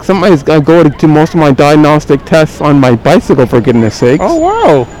 Sometimes I go to most of my diagnostic tests on my bicycle, for goodness sakes. Oh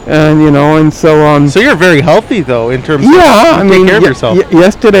wow! And and so. So you're very healthy, though, in terms of taking care of yourself.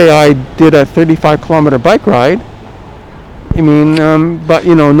 Yesterday I did a 35-kilometer bike ride. But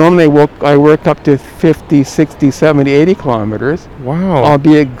normally I work up to 50, 60, 70, 80 kilometers. Wow!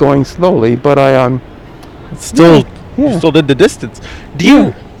 Albeit going slowly, but I still. You still did the distance.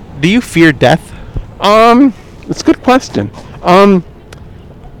 Do you fear death? It's a good question. Although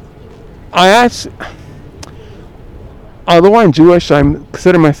I'm Jewish, I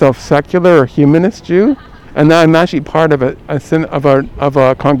consider myself secular or humanist Jew, and I'm actually part of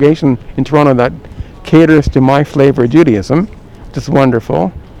a congregation in Toronto that caters to my flavor of Judaism, which is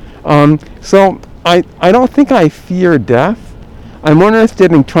wonderful. So I don't think I fear death. I'm more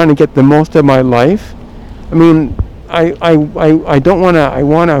interested in trying to get the most of my life. I don't want to. I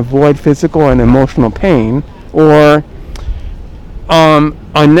want to avoid physical and emotional pain, or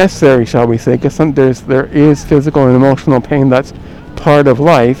unnecessary, shall we say? Because there is physical and emotional pain that's part of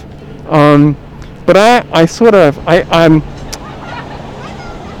life. But I'm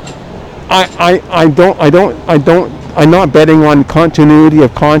not betting on continuity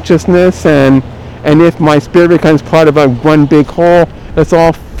of consciousness, and if my spirit becomes part of one big whole, that's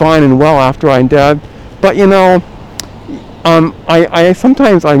all fine and well after I'm dead. But I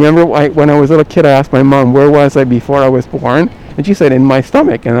sometimes remember when I was a little kid, I asked my mom, where was I before I was born? And she said, in my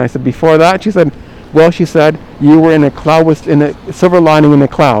stomach. And I said, before that? She said, well, you were in a cloud, in a silver lining in a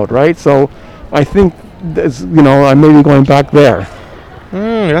cloud, right? So I think, I may be going back there.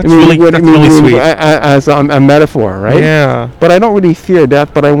 That's really sweet. As a metaphor, right? Yeah. But I don't really fear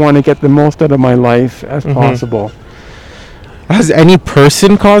death, but I want to get the most out of my life as possible. Has any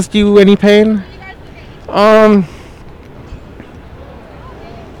person caused you any pain?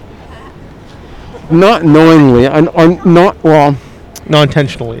 Not knowingly, not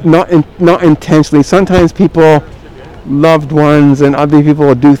intentionally. Not intentionally. Sometimes people, loved ones, and other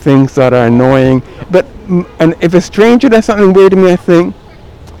people do things that are annoying. And if a stranger does something weird to me, I think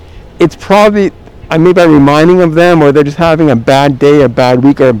it's probably maybe I'm reminding of them, or they're just having a bad day, a bad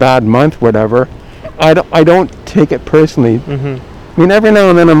week, or a bad month, whatever. I don't take it personally. Every now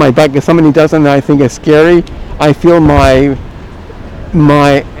and then on my bike, if somebody does something that I think is scary, I feel my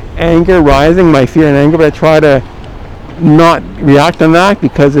anger rising, my fear and anger, but I try to not react on that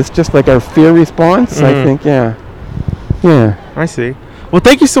because it's just like a fear response. I think, yeah. I see. Well,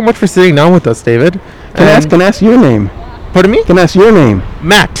 thank you so much for sitting down with us, David. Can I ask your name? Pardon me? Can I ask your name?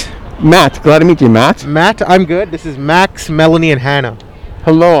 Matt. Matt. Glad to meet you, Matt. Matt, I'm good. This is Max, Melanie, and Hannah.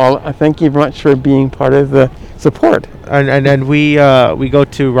 hello. Thank you very much for being part of the support. And then we go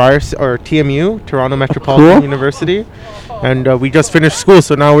to Ryerson or TMU, Toronto Metropolitan Cool. University, and we just finished school,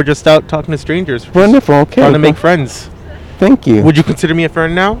 so now we're just out talking to strangers. Wonderful. Okay. Trying to make friends. Thank you. Would you consider me a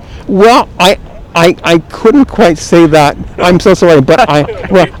friend now? Well, I couldn't quite say that. I'm so sorry, but I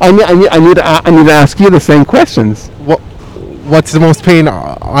need to ask you the same questions. What's the most pain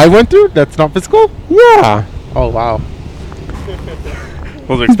I went through? That's not physical? Yeah. Oh wow.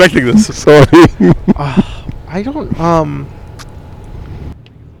 Wasn't expecting this. Sorry. I don't.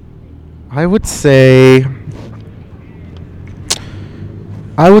 I would say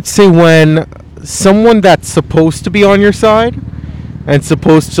when someone that's supposed to be on your side and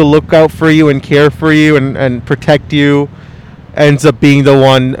supposed to look out for you and care for you and protect you ends up being the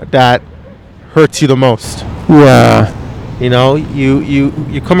one that hurts you the most. Yeah. You know,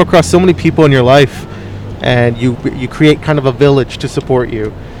 you come across so many people in your life, and you create kind of a village to support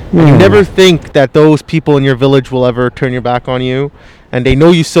you. And you never think that those people in your village will ever turn your back on you, and they know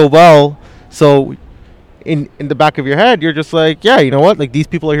you so well. So in the back of your head, you're just like, yeah, you know what? Like, these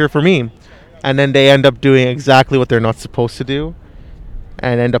people are here for me. And then they end up doing exactly what they're not supposed to do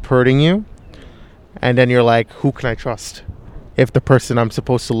and end up hurting you. And then you're like, who can I trust if the person I'm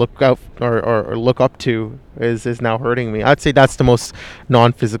supposed to look out or look up to is now hurting me? I'd say that's the most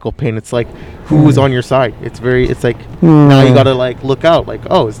non-physical pain. It's like, who's on your side? It's like, now you gotta like look out, like,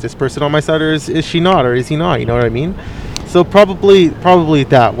 oh, is this person on my side, or is she not, or is he not? You know what I mean? So probably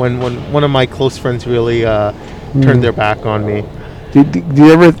that when one of my close friends really turned their back on me. Do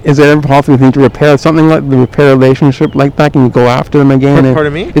you ever? Is it ever possible to repair something like repair a relationship like that? Can you go after them again?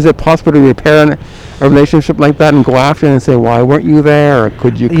 Pardon me? Is it possible to repair a relationship like that and go after them and say, why weren't you there, or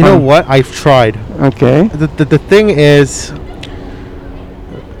could you? You know what? I've tried. Okay. The thing is,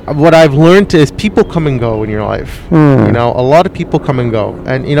 what I've learned is people come and go in your life. You know, a lot of people come and go,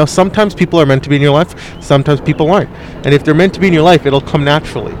 and you know, sometimes people are meant to be in your life, sometimes people aren't. And if they're meant to be in your life, it'll come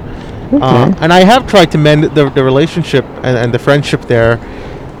naturally. And I have tried to mend the relationship and the friendship there,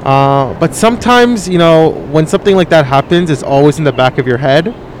 but sometimes, you know, when something like that happens, it's always in the back of your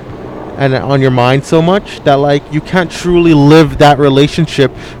head and on your mind so much that like you can't truly live that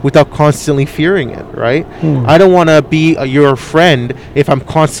relationship without constantly fearing it, right? I don't want to be your friend if I'm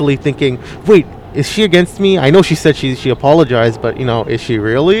constantly thinking, wait, is she against me? I know she said she apologized, but you know, is she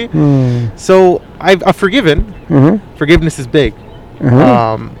really? So I've forgiven. Forgiveness is big.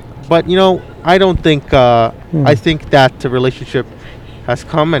 But you know, I don't think I think that the relationship has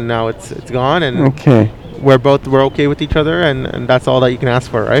come and now it's gone, and we're okay with each other, and that's all that you can ask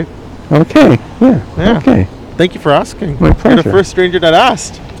for, right? Okay. Yeah. Okay. Thank you for asking. My pleasure. You're the first stranger that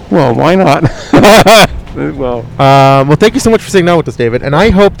asked. Well, why not? Well, thank you so much for saying no with us, David, and I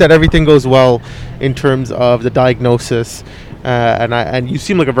hope that everything goes well in terms of the diagnosis. And you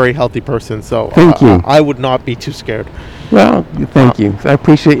seem like a very healthy person, so thank you. I would not be too scared. Well, thank you. I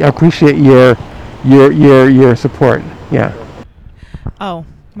appreciate your support. Yeah. Oh,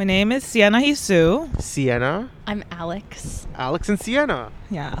 my name is Sienna Hisu. Sienna. I'm Alex. Alex and Sienna.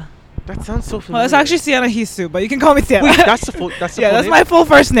 Yeah. That sounds so familiar. Well, it's actually Sienna Hisu, but you can call me Sienna. Wait, that's the full. That's the yeah, full that's name? my full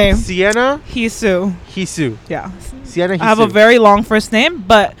first name. Sienna Hisu. Hisu. Yeah. Sienna Hisu. I have a very long first name,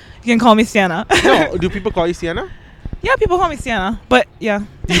 but you can call me Sienna. No, do people call you Sienna? Yeah, people call me Sienna, but yeah.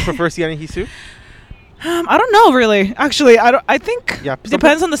 Do you prefer Sienna Hisu? I don't know, really. Actually, I think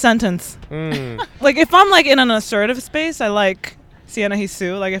depends on the sentence. Like if I'm like in an assertive space, I like Sienna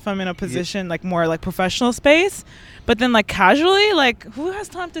Hisu. Like if I'm in a position like more like professional space, but then like casually, like who has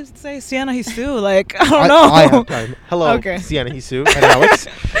time to say Sienna Hisu? Like I don't know. I have time. Hello, Okay. Sienna Hisu and Alex.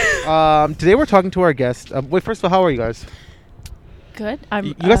 Today we're talking to our guest. Wait, first of all, how are you guys? Good.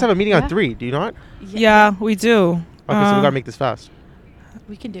 You guys have a meeting on 3, do you not? Yeah, we do. Okay, so we gotta make this fast.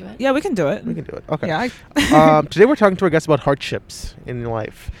 We can do it. Yeah, we can do it. We can do it. Okay. Yeah. Today we're talking to our guests about hardships in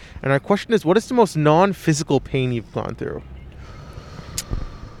life, and our question is, what is the most non-physical pain you've gone through?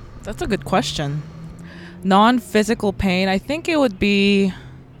 That's a good question. Non-physical pain, I think it would be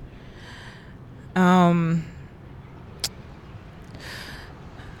I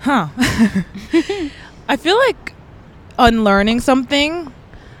feel like unlearning something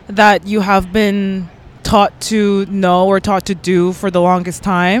that you have been taught to know or taught to do for the longest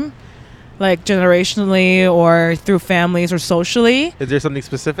time, like generationally or through families or socially. Is there something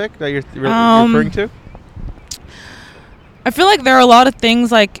specific that you're referring to? I feel like there are a lot of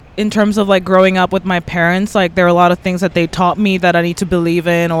things, like in terms of like growing up with my parents, like there are a lot of things that they taught me that I need to believe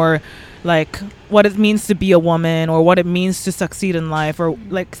in, or like what it means to be a woman, or what it means to succeed in life, or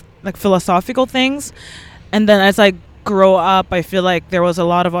like philosophical things. And then as I grow up, I feel like there was a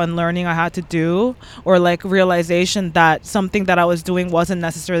lot of unlearning I had to do, or like realization that something that I was doing wasn't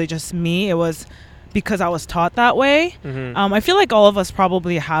necessarily just me. It was because I was taught that way. I feel like all of us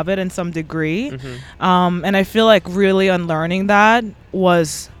probably have it in some degree. And I feel like really unlearning that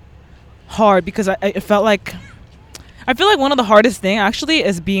was hard, because I felt like, I feel like one of the hardest thing actually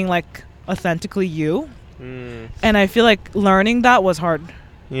is being like authentically you. And I feel like learning that was hard.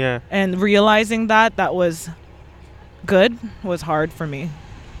 Yeah. And realizing that was good was hard for me.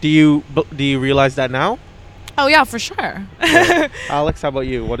 Do you realize that now? Oh yeah, for sure. Yeah. Alex, how about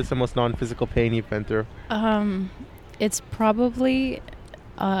you? What is the most non-physical pain you've been through? It's probably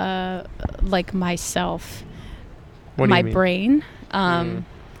like myself. What do my you mean? brain.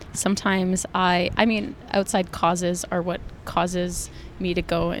 Sometimes I mean, outside causes are what causes me to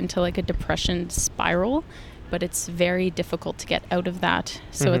go into like a depression spiral, but it's very difficult to get out of that.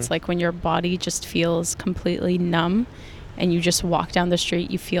 So it's like when your body just feels completely numb and you just walk down the street,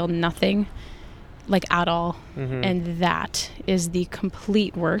 you feel nothing like at all. And that is the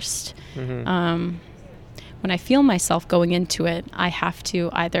complete worst. When I feel myself going into it, I have to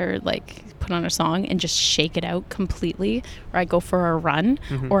either like put on a song and just shake it out completely, or I go for a run,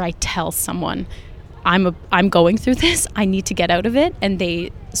 or I tell someone I'm going through this, I need to get out of it, and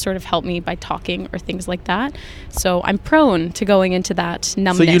they sort of help me by talking or things like that. So I'm prone to going into that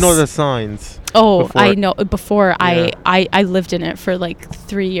numbness. So you know the signs. Oh, before. I know. Before Yeah. I lived in it for like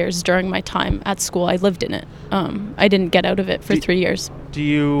 3 years during my time at school. I lived in it. I didn't get out of it for 3 years. Do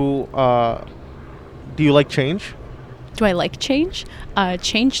you like change? Do I like change?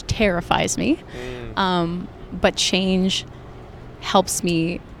 Change terrifies me. But change helps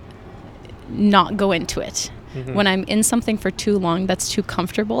me not go into it. When I'm in something for too long that's too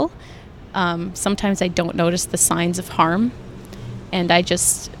comfortable, sometimes I don't notice the signs of harm, and I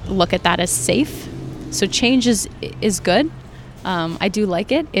just look at that as safe. So change is good. I do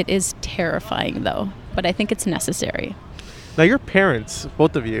like it. It is terrifying though, but I think it's necessary. Now your parents,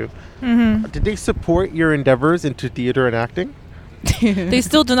 both of you, did they support your endeavors into theater and acting? They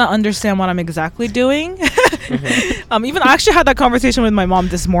still do not understand what I'm exactly doing. Even I actually had that conversation with my mom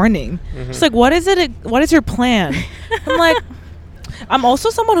this morning. She's like, what is your plan? I'm like, I'm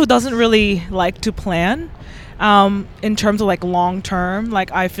also someone who doesn't really like to plan in terms of like long term.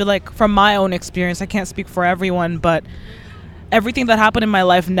 Like I feel like from my own experience, I can't speak for everyone, but everything that happened in my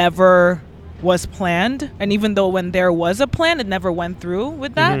life never was planned. And even though when there was a plan, it never went through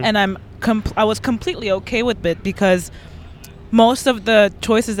with that. And I was completely okay with it, because most of the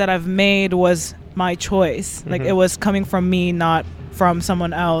choices that I've made was my choice. Like it was coming from me, not from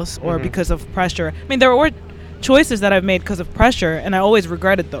someone else or because of pressure. I mean, there were choices that I've made because of pressure, and I always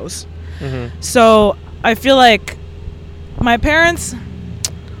regretted those. So I feel like my parents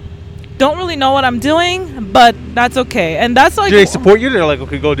don't really know what I'm doing, but that's okay. And that's like, do they support you? They're like,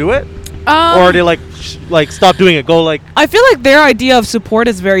 okay, go do it? Or are they like stop doing it, go like... I feel like their idea of support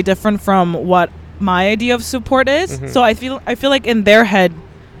is very different from what my idea of support is. So I feel like in their head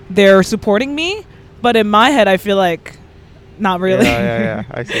they're supporting me, but in my head I feel like not really. Yeah,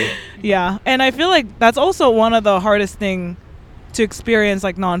 I see. Yeah, and I feel like that's also one of the hardest thing to experience,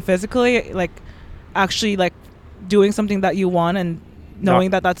 like non-physically, like actually like doing something that you want and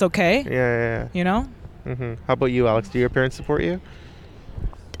knowing that that's okay. Yeah. You know? How about you, Alex? Do your parents support you?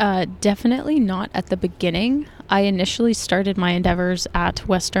 Definitely not at the beginning. I initially started my endeavors at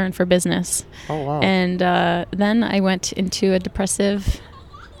Western for business. Oh, wow. And then I went into a depressive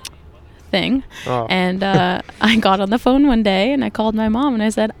thing. Oh. And I got on the phone one day and I called my mom and I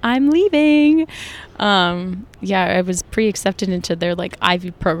said, I'm leaving. I was pre-accepted into their like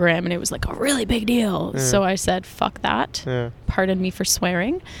Ivy program, and it was like a really big deal. So I said, fuck that. Pardon me for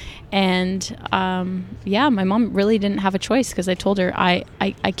swearing. And my mom really didn't have a choice, because I told her I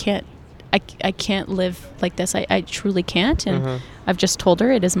can't live like this. I truly can't. And I've just told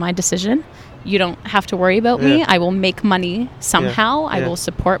her it is my decision. You don't have to worry about me. I will make money somehow. I will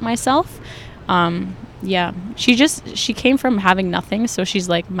support myself. She came from having nothing, so she's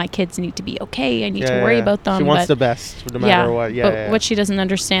like, my kids need to be okay. I need to worry about them. She wants the best, no matter what. But what she doesn't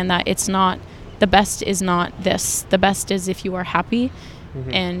understand, that it's not, the best is not this. The best is if you are happy.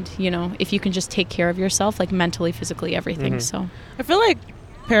 And if you can just take care of yourself, like mentally, physically, everything. So I feel like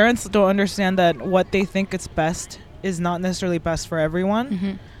parents don't understand that what they think is best is not necessarily best for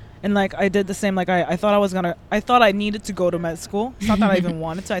everyone. And like I did the same. Like I thought I needed to go to med school. It's not that I even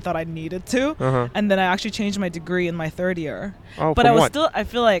wanted to. I thought I needed to. And then I actually changed my degree in my third year. But I was I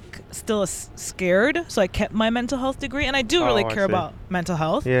feel like still scared. So I kept my mental health degree, and I do really care about mental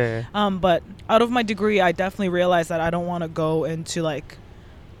health. But out of my degree, I definitely realized that I don't want to go into like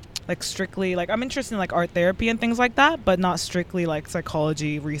like strictly like I'm interested in like art therapy and things like that, but not strictly like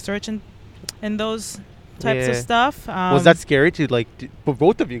psychology research and those types of stuff. Was that scary to like for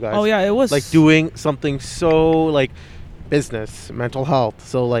both of you guys? Oh yeah, it was like doing something so like business, mental health,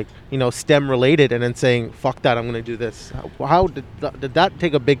 so like, you know, STEM related, and then saying fuck that, I'm gonna do this. How did that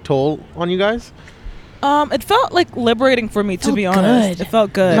take a big toll on you guys? It felt like liberating for me, to be honest. It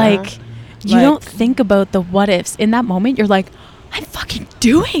felt good. Like you don't think about the what ifs in that moment. You're like, I'm fucking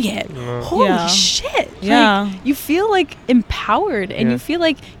doing it. Holy shit. Yeah. Like, you feel like empowered and you feel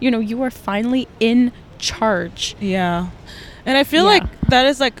like, you know, you are finally in charge. Yeah. And I feel like that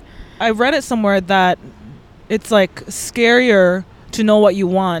is like, I read it somewhere that it's like scarier to know what you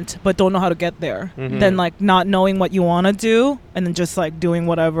want but don't know how to get there than like not knowing what you want to do and then just like doing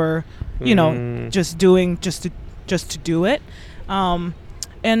whatever, you know, just doing just to do it.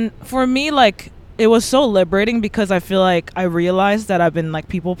 And for me, like, it was so liberating because I feel like I realized that I've been like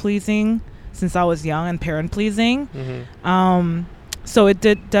people pleasing since I was young and parent pleasing. So it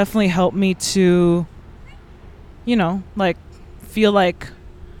did definitely help me to, you know, like feel like,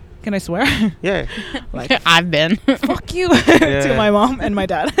 can I swear? Yeah. Like, I've been. Fuck you to my mom and my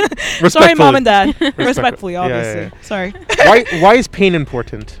dad. Sorry, mom and dad. Respectfully, obviously. Sorry. Why is pain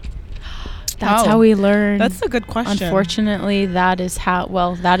important? That's how we learn. That's a good question. Unfortunately, that is how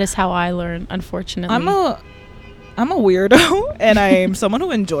I learn, unfortunately. I'm a weirdo and I am someone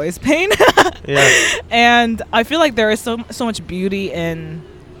who enjoys pain. And I feel like there is so much beauty in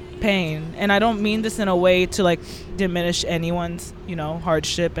pain, and I don't mean this in a way to like diminish anyone's, you know,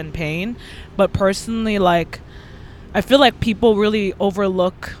 hardship and pain, but personally, like, I feel like people really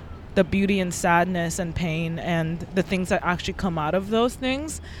overlook the beauty and sadness and pain and the things that actually come out of those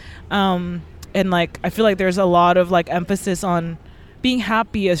things. And like I feel like there's a lot of like emphasis on being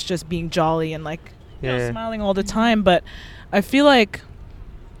happy as just being jolly and like you know, smiling all the time, but I feel like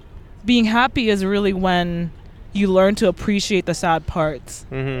being happy is really when you learn to appreciate the sad parts.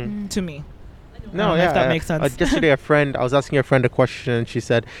 To me. No, if that makes sense. Yesterday, I was asking a friend a question, and she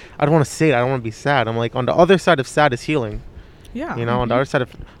said, "I don't want to say it. I don't want to be sad." I'm like, on the other side of sad is healing. Yeah. You know, on the other side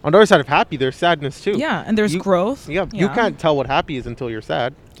of happy, there's sadness too. Yeah, and there's growth. Yeah, you can't tell what happy is until you're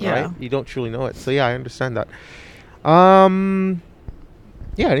sad. Yeah. Right? You don't truly know it. So yeah, I understand that.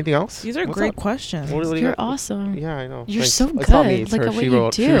 Yeah. Anything else? These are great questions. What You're awesome. Yeah, I know. You're Thanks. so It's not me, good. it's Like her. at what She you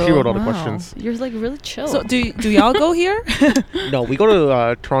wrote- do. she wrote all the questions. You're like really chill. So do y'all go here? No, we go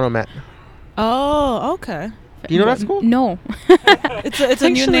to Toronto Met. Oh, okay. Do you know that school? No. It's a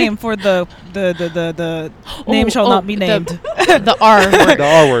new name for the name shall not be named. The R word. The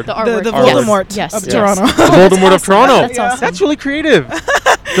R word. The R word. The Voldemort Yes. of Toronto. The Voldemort of Toronto. That's awesome. That's really creative.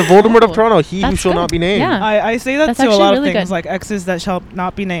 The Voldemort of Toronto. He who shall not be named. Yeah. I say that That's to a actually lot of really things, good. like exes that shall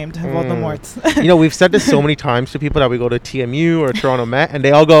not be named, Voldemorts. You know, we've said this so many times to people that we go to TMU or Toronto Met, and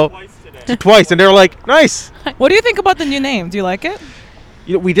they all go twice, and they're like, "Nice." What do you think about the new name? Do you like it?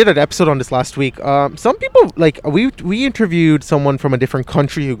 You know, we did an episode on this last week. Some people like we interviewed someone from a different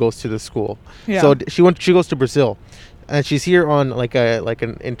country who goes to the school. Yeah. So she goes to Brazil, and she's here on like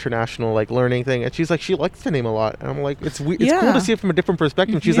an international like learning thing, and she's like she likes the name a lot, and I'm like it's cool to see it from a different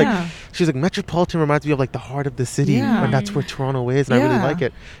perspective. She's like Metropolitan reminds me of like the heart of the city, and that's where Toronto is, and I really like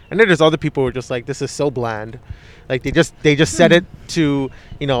it. And then there's other people who are just like, this is so bland. Like they just said it to,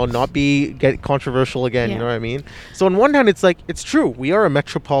 you know, not get controversial again. You know what I mean? So on one hand, it's like it's true. We are a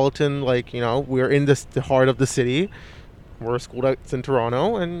metropolitan, like, you know, we're in the heart of the city. We're a school that's in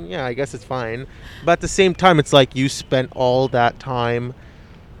Toronto, and yeah, I guess it's fine. But at the same time, it's like you spent all that time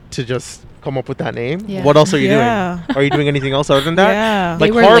to just come up with that name. Yeah. What else are you doing? Are you doing anything else other than that? Yeah.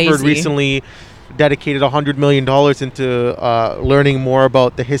 Like They were Harvard lazy. recently dedicated $100 million into learning more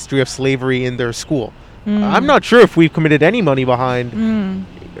about the history of slavery in their school. I'm not sure if we've committed any money behind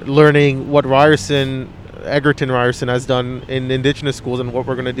learning what Egerton Ryerson has done in Indigenous schools and what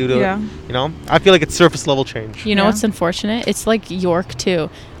we're going to do to, you know, I feel like it's surface level change. You know what's unfortunate? It's like York too.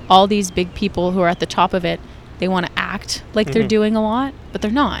 All these big people who are at the top of it, they want to act like they're doing a lot, but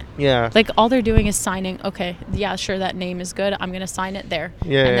they're not. Yeah. Like all they're doing is signing, okay, yeah, sure, that name is good. I'm going to sign it there.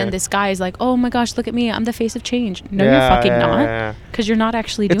 Yeah, and then this guy is like, oh my gosh, look at me. I'm the face of change. No, you're fucking not. Because you're not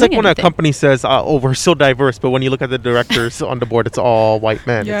actually It's doing like when anything. a company says, oh, we're so diverse, but when you look at the directors on the board, it's all white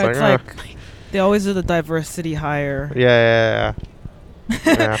men. Yeah, it's like, they always do the diversity hire. Yeah.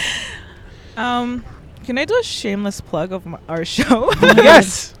 Can I do a shameless plug of our show?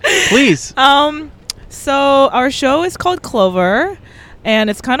 Yes, please. So our show is called Clover, and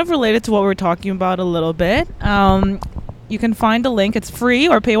it's kind of related to what we're talking about a little bit. You can find a link. It's free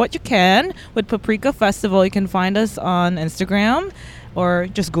or pay what you can with Paprika Festival. You can find us on Instagram. or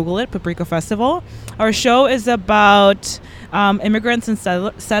just Google it, Paprika Festival. Our show is about immigrants and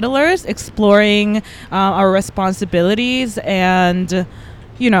settlers exploring our responsibilities and,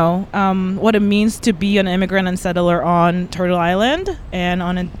 what it means to be an immigrant and settler on Turtle Island and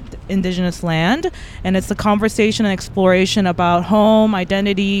on indigenous land. And it's a conversation and exploration about home,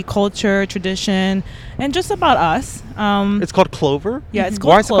 identity, culture, tradition, and just about us. It's called Clover? Yeah, it's Why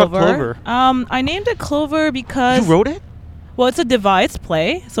called is it called Clover? I named it Clover because... You wrote it? Well, it's a devised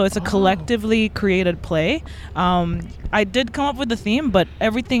play, so it's a collectively created play. I did come up with the theme, but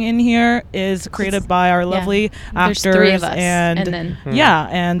everything in here is created by our lovely actors. There's 3 of us. And then...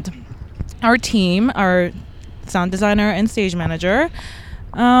 and our team, our sound designer and stage manager.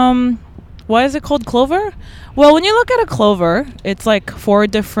 Why is it called Clover? Well, when you look at a clover, it's like 4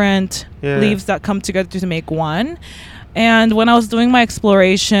 different leaves that come together to make one. And when I was doing my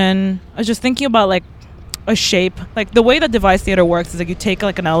exploration, I was just thinking about like a shape. Like the way that devised theater works is like you take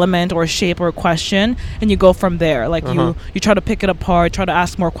like an element or a shape or a question and you go from there. Like you try to pick it apart, try to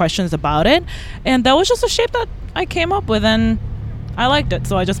ask more questions about it. And that was just a shape that I came up with and I liked it,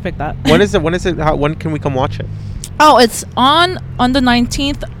 so I just picked that. When is it? When can we come watch it? Oh, it's on the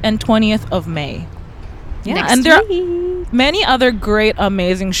 19th and 20th of May. Yeah, Next and there are many other great,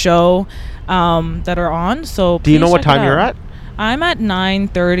 amazing shows that are on. So do you know what time you're at? I'm at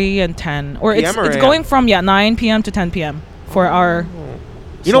 9:30 and 10, or PM it's going from 9 p.m. to 10 p.m. for our.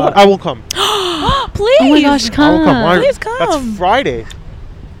 You know what? I will come. Please! Oh my gosh, I will come. Please come. That's Friday.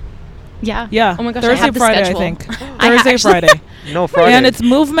 Yeah. Oh my gosh, Thursday, I have the Friday, schedule. I think. Thursday, Friday. No, Friday. And it's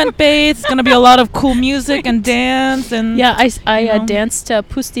movement based. It's gonna be a lot of cool music and dance and. Yeah, I danced to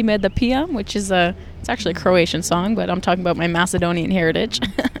Pusti me da Pijam, which is it's actually a Croatian song, but I'm talking about my Macedonian heritage.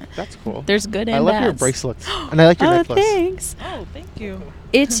 That's cool. There's good and I love bads. your bracelets, and I like your necklace. Thanks. Oh, thank you.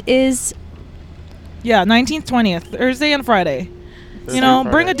 It is. Yeah, 19th, 20th, Thursday and Friday.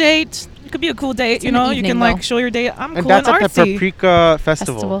 Bring a date. It could be a cool date. in the You evening, can though. show your date. I'm And cool that's and at the artsy. Paprika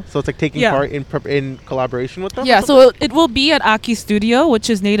Festival. So it's like taking Yeah. part in collaboration with them. Yeah, so it will be at Aki Studio, which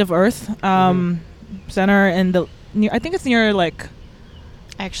is Native Earth Center in I think it's near like.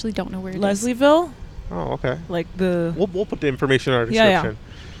 I actually don't know where it is. Leslieville. Oh, okay. Like the. We'll put the information in our Yeah, description.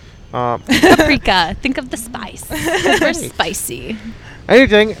 Paprika. Think of the spice. 'Cause we're spicy.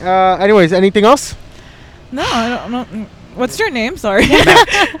 Anything? Anything else? No, I don't know. What's your name? Sorry.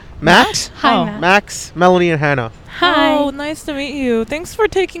 Max? Hi, Matt. Max, Melanie, and Hannah. Hi. Oh, nice to meet you. Thanks for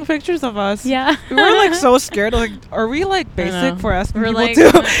taking pictures of us. Yeah. We were like so scared. Like, are we like basic for asking We're people like-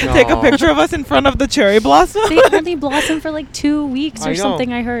 to take a picture of us in front of the cherry blossom? They only blossom for like 2 weeks I or know.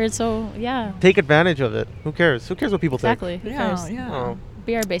 something, I heard. So, yeah. Take advantage of it. Who cares? Who cares what people Exactly. Who Yeah, cares? yeah. Oh.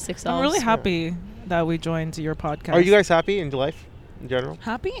 Be our basic selves. I'm really happy that we joined your podcast. Are you guys happy in life in general?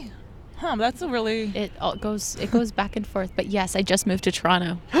 happy? That's a really. It goes back and forth. But yes, I just moved to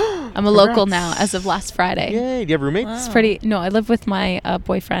Toronto. I'm a local now as of last Friday. Yay. Do you have roommates? Wow. It's pretty. No, I live with my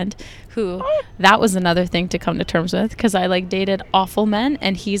boyfriend, who that was another thing to come to terms with because I like dated awful men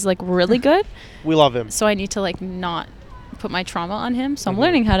and he's like really good. We love him. So I need to like not put my trauma on him. So I'm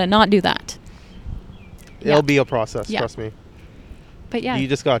learning how to not do that. It'll be a process. Yeah. Trust me. But yeah, You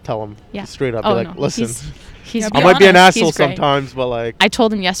just gotta tell him straight up. Oh, Be like, no. listen. He's I might be an honest. asshole He's great. sometimes, but like. I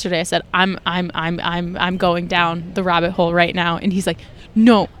told him yesterday. I said I'm going down the rabbit hole right now, and he's like,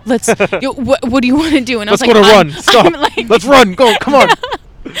 "No, let's. What do you want to do?" And Let's I go was to like, run. Stop. like, Let's run. Go. Come on.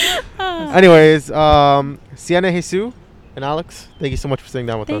 Anyways, Sienna, Jesus, and Alex, thank you so much for sitting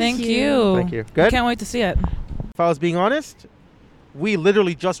down with us. Thank you. Thank you. I Good. can't wait to see it. If I was being honest, we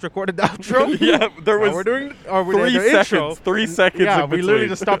literally just recorded the outro. Yeah, there Now was we're doing the 3 intro. seconds. 3 seconds. Yeah, in we literally between.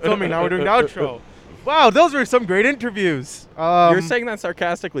 just stopped filming. Now we're doing the outro. Wow, those were some great interviews. You're saying that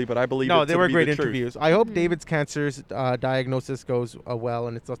sarcastically, but I believe no, it they to were be great the truth. interviews. I hope David's cancer's diagnosis goes well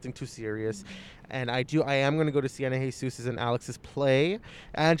and it's nothing too serious. And I am going to go to Sienna Jesus' and Alex's play.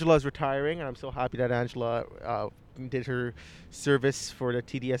 Angela is retiring, and I'm so happy that Angela did her service for the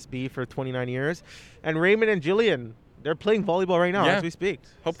TDSB for 29 years. And Raymond and Jillian, they're playing volleyball right now as we speak.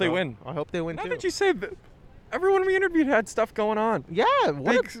 Hope they win. I hope they win Now too. that you say that, everyone we interviewed had stuff going on. Yeah,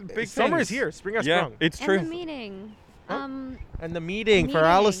 big summer things. is here. Spring has Yeah, sprung. it's And true. the meeting. And the meeting for meeting.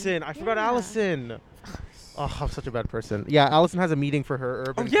 Allison. I forgot Yeah. Allison. Oh, I'm such a bad person. Yeah, Allison has a meeting for her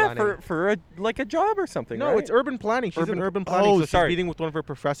urban planning. for a job or something. No, right? it's urban planning. She's in urban planning. Oh, so sorry. she's meeting with one of her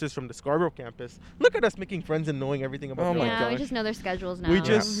professors from the Scarborough campus. Look at us making friends and knowing everything about Oh my Yeah, we gosh. just know their schedules now. We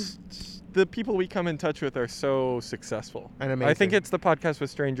just the people we come in touch with are so successful. And I think amazing. it's the podcast with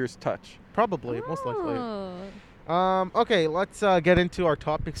strangers touch. Probably, most likely. Oh. Okay, let's get into our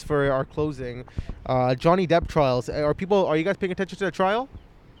topics for our closing. Johnny Depp trials. Are you guys paying attention to the trial?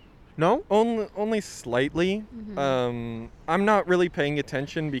 No? Only slightly. I'm not really paying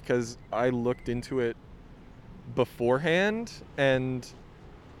attention because I looked into it beforehand, and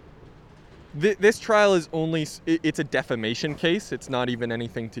this trial is only it's a defamation case. It's not even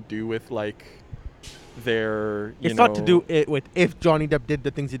anything to do with like their it's not to do it with if Johnny Depp did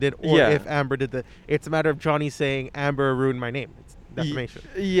the things he did or if Amber did it's a matter of Johnny saying Amber ruined my name. It's defamation.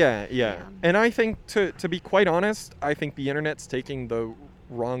 Yeah. And I think to be quite honest, I think the internet's taking the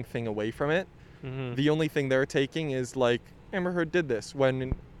wrong thing away from it. The only thing they're taking is like Amber Heard did this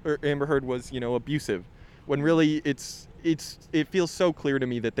when Amber Heard was, abusive, when really it feels so clear to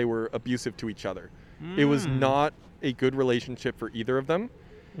me that they were abusive to each other. It was not a good relationship for either of them.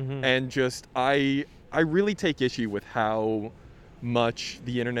 And just I really take issue with how much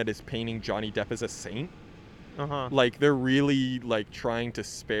the internet is painting Johnny Depp as a saint. Like they're really like trying to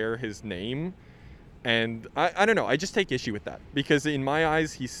spare his name. And I don't know, I just take issue with that because in my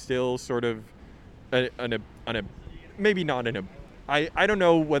eyes he's still sort of maybe not in a I don't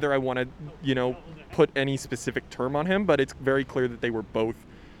know whether I want to, put any specific term on him, but it's very clear that they were both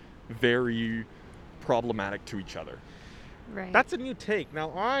very problematic to each other. Right. That's a new take.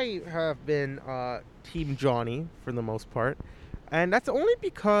 Now, I have been Team Johnny for the most part, and that's only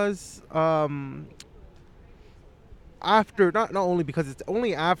because not only because it's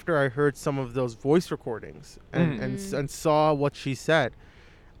only after I heard some of those voice recordings and saw what she said.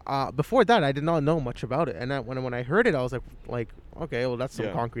 Before that, I did not know much about it, and when I heard it, I was like, okay, well, that's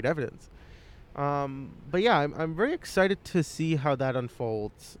some concrete evidence. But yeah, I'm very excited to see how that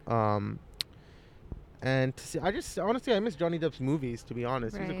unfolds. And to see, honestly, I miss Johnny Depp's movies. To be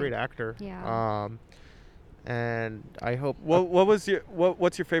honest, he's a great actor. Yeah. And I hope. What's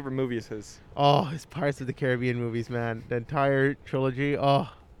your favorite movie of his? Oh, his Pirates of the Caribbean movies, man. The entire trilogy. Oh,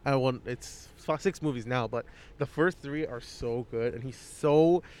 it's 6 movies now, but the first 3 are so good, and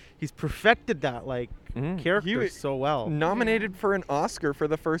he's perfected that character so well. Nominated for an Oscar for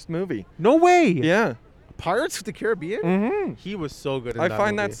the first movie. No way. Yeah. Pirates of the Caribbean? He was so good in that I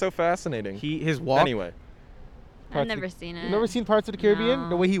find movie. that so fascinating. His walk. Anyway. I've never seen it. You've never seen Pirates of the Caribbean? No.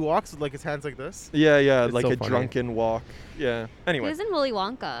 The way he walks with his hands like this? Yeah, it's like so a funny. drunken walk. Yeah. Anyway. He was in Willy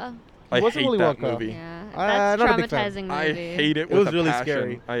Wonka. I hate Willy that Wonka. movie. Yeah, that's not a big fan. traumatizing movie. I hate it It with was a really passion.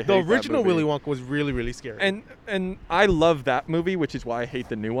 scary. I hate The that original movie. Willy Wonka was really, really scary. And I love that movie, which is why I hate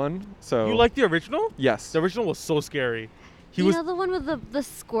the new one. So You like the original? Yes. The original was so scary. You know the one with the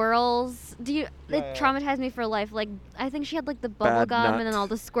squirrels? It traumatized me for life. Like, I think she had like the bubble Bad gum, Nut. and then all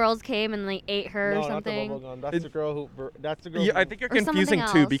the squirrels came and they ate her or something. Not the bubble gum. That's the girl who. That's the girl. Yeah, who, I think you're Or something confusing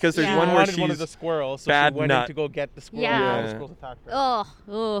two else. because there's Yeah. one She where wanted one of the she's squirrels, so Bad she went Nut. in to go get the squirrel. Yeah. And the squirrels attacked her.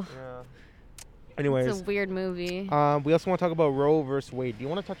 Oh, Yeah. Anyways, it's a weird movie. we also want to talk about Roe versus Wade. Do you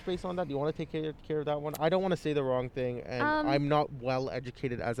want to touch base on that? Do you want to take care of that one? I don't want to say the wrong thing, and I'm not well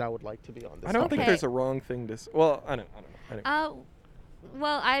educated as I would like to be on this. I don't topic. think there's a wrong thing to. Well, I don't know.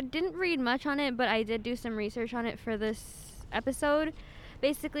 Well, I didn't read much on it, but I did do some research on it for this episode.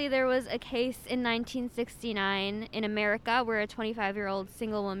 Basically, there was a case in 1969 in America where a 25-year-old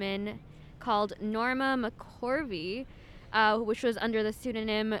single woman called Norma McCorvey, which was under the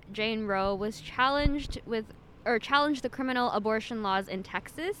pseudonym Jane Roe, was challenged the criminal abortion laws in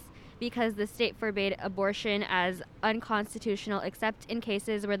Texas because the state forbade abortion as unconstitutional except in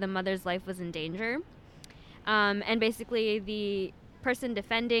cases where the mother's life was in danger. And basically, the person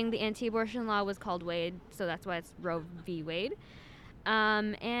defending the anti-abortion law was called Wade, so that's why it's Roe v. Wade.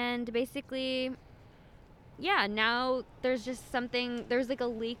 And basically, yeah, now there's like a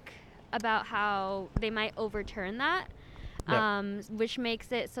leak about how they might overturn that, which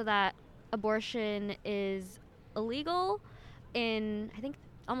makes it so that abortion is illegal in, I think,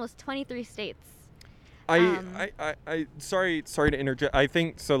 almost 23 states. Sorry to interject. I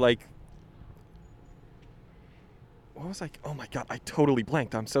think so. Like, what was I? Oh my god, I totally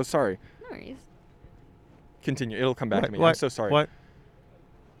blanked. I'm so sorry. No worries. Continue. It'll come back to me. What? I'm so sorry. What?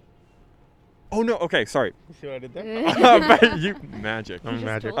 Oh no. Okay, sorry. You see what I did there? You magic. I'm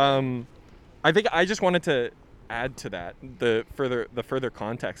magic. I think I just wanted to add to that. The further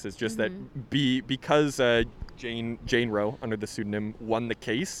context is just that because Jane Roe, under the pseudonym, won the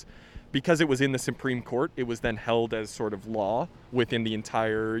case, because it was in the Supreme Court, it was then held as sort of law within the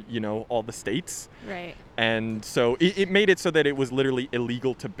entire, all the states. Right. And so it made it so that it was literally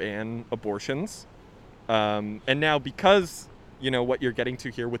illegal to ban abortions. And now because, what you're getting to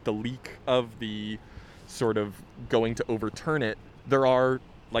here with the leak of the sort of going to overturn it, there are,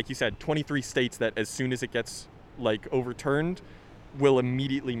 like you said, 23 states that as soon as it gets overturned will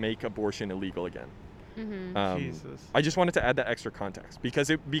immediately make abortion illegal again. Jesus. I just wanted to add that extra context because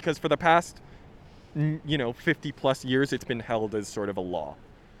for the past 50 plus years it's been held as sort of a law.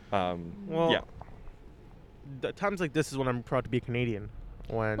 Yeah. Times like this is when I'm proud to be a Canadian.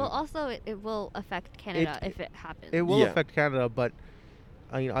 When Well, also it will affect Canada if it happens. it will affect Canada, but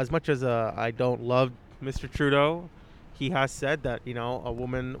as much as I don't love Mr. Trudeau, he has said that a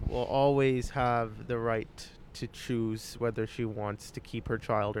woman will always have the right to choose whether she wants to keep her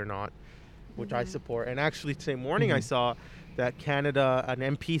child or not, which I support. And actually today morning I saw that an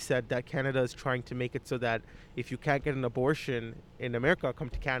MP said that Canada is trying to make it so that if you can't get an abortion in America, come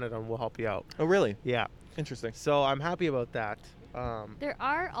to Canada and we'll help you out. Oh, really? Yeah. Interesting. So I'm happy about that. There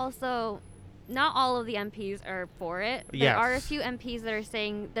are also, not all of the MPs are for it. There Yes. are a few MPs that are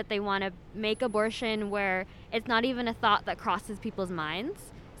saying that they want to make abortion where it's not even a thought that crosses people's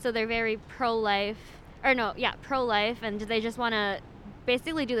minds. So they're very pro-life, pro-life, and they just want to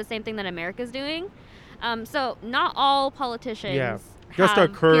basically do the same thing that America's doing. So not all politicians Just our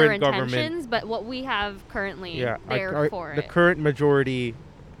have current pure government. intentions, but what we have currently, they're for the it. current majority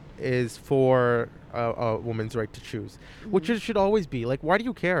is for a woman's right to choose, which it should always be. Like, why do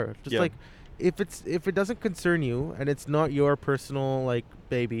you care? Just like, if it doesn't concern you and it's not your personal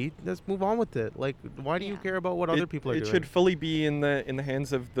baby, just move on with it. Like, why do you care about what other people are doing? It should fully be in the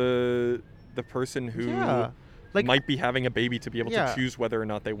hands of the person who might be having a baby to be able to choose whether or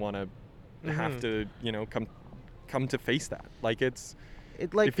not they want to have to come to face that. Like, it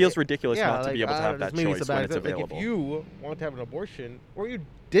feels ridiculous not to be able to have that choice when it's available. Like, if you want to have an abortion or you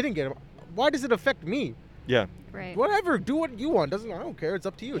didn't get it, why does it affect me? Yeah. Right. Whatever, do what you want. I don't care. It's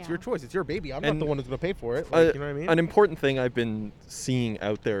up to you. It's your choice. It's your baby. I'm not the one who's going to pay for it. You know what I mean? An important thing I've been seeing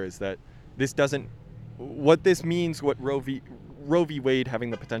out there is that what this means, what Roe v. Wade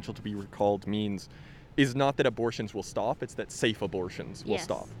having the potential to be recalled means, is not that abortions will stop, it's that safe abortions will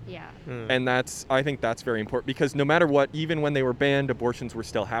stop. Yeah. And I think that's very important, because no matter what, even when they were banned, abortions were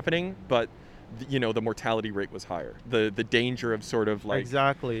still happening, but the mortality rate was higher. The danger of sort of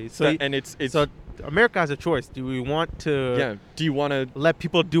exactly. So America has a choice. Do we want to? Yeah. Do you want to let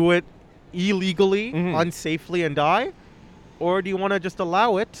people do it illegally, unsafely, and die, or do you want to just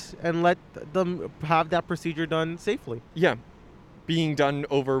allow it and let them have that procedure done safely? Yeah. Being done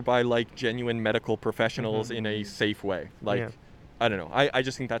over by genuine medical professionals in a safe way. I don't know. I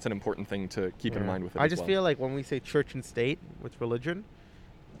just think that's an important thing to keep in mind with it. I just feel like when we say church and state with religion,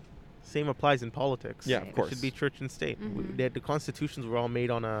 same applies in politics. Yeah, of course. It should be church and state. The constitutions were all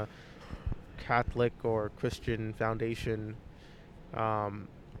made on a Catholic or Christian foundation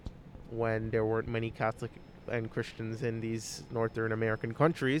when there weren't many Catholic and Christians in these Northern American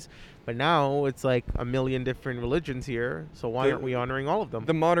countries, but now it's like a million different religions here, so why aren't we honoring all of them?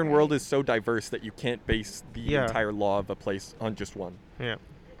 The modern world is so diverse that you can't base the entire law of a place on just one. Yeah.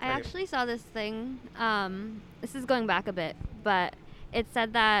 I actually saw this thing, this is going back a bit, but it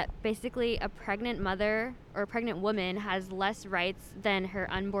said that basically a pregnant mother or a pregnant woman has less rights than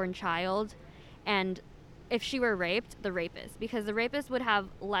her unborn child, and if she were raped, the rapist, because the rapist would have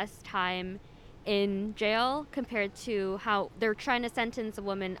less time in jail compared to how they're trying to sentence a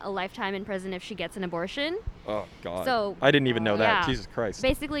woman a lifetime in prison if she gets an abortion. Oh, God. So I didn't even know that. yeah. Jesus Christ.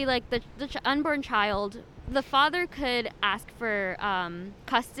 Basically, the unborn child, the father could ask for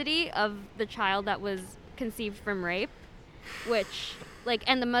custody of the child that was conceived from rape, which,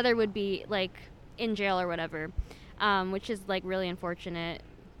 and the mother would be, in jail or whatever, which is, really unfortunate.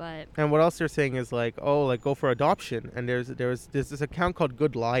 But and what else they're saying is, go for adoption. And there's this account called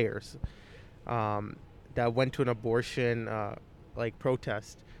Good Liars that went to an abortion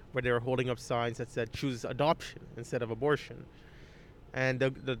protest where they were holding up signs that said choose adoption instead of abortion, and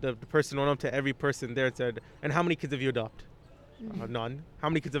the person went up to every person there and said, and how many kids have you adopted? None. How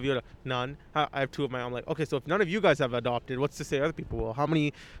many kids have you adopted? None. I have two of my own. I'm like, okay, so if none of you guys have adopted, what's to say other people will? How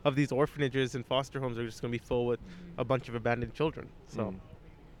many of these orphanages and foster homes are just going to be full with a bunch of abandoned children? So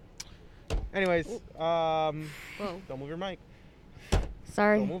anyways, don't move your mic.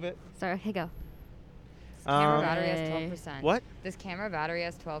 Sorry. Don't move it. Sorry. Okay, go. This camera battery has 12%. What? This camera battery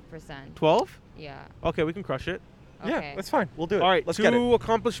has 12%. 12? Yeah. Okay, we can crush it. Okay. Yeah, that's fine. We'll do it. All right, Let's two get it.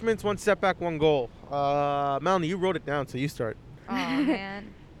 accomplishments, one setback, one goal. Melanie, you wrote it down, so you start. Oh,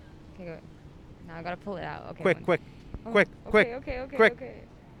 man. Okay, go. Now I gotta pull it out. Okay. Quick.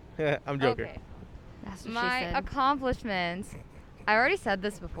 Yeah, I'm joking. Okay. That's what My she said. accomplishments. I already said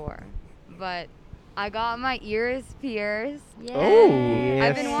this before, but I got my ears pierced. Yeah. Oh,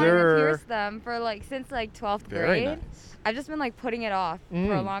 I've been yes, wanting to sir. pierce them for since 12th Very grade. nice. I've just been putting it off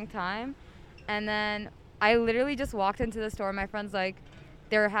for a long time, and then I literally just walked into the store. My friend's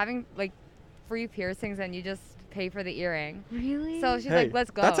they're having free piercings, and you just pay for the earring. Really? So she's Hey,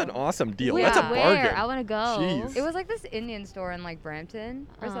 let's go. that's an awesome deal. Wait, That's a where? bargain. I want to go. Jeez. It was this Indian store in Brampton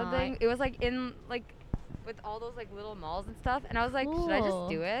or something. It was in with all those like little malls and stuff. And I was like, should I just Cool.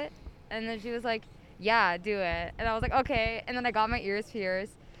 do it? And then she was like, yeah, do it. And I was like, okay. And then I got my ears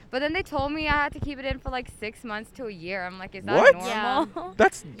pierced. But then they told me I had to keep it in for like 6 months to a year. I'm like, is that What? normal?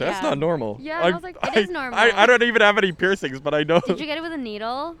 That's Yeah. not normal. Yeah, and I was like, It is normal. I don't even have any piercings, but I know. Did you get it with a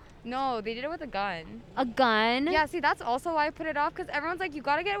needle? No, they did it with a gun. A gun? Yeah, see, that's also why I put it off because everyone's like, you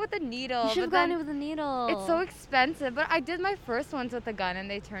gotta get it with a needle. You should have but gotten then it with a needle. It's so expensive. But I did my first ones with a gun and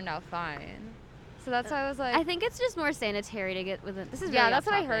they turned out fine. So that's why I was like, I think it's just more sanitary to get with it. This is Yeah, really that's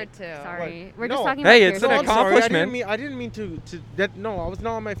off what I topic. heard, too. Sorry, What? we're No. just talking Hey, about it's an piercings. I'm sorry. accomplishment. I didn't mean to that. No, I was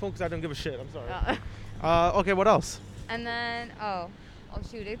not on my phone because I don't give a shit. I'm sorry. Okay, what else? and then, oh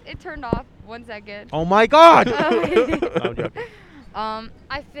shoot, it turned off. 1 second. Oh my God!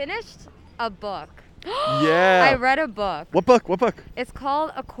 I finished a book. Yeah. I read a book. What book? What book? It's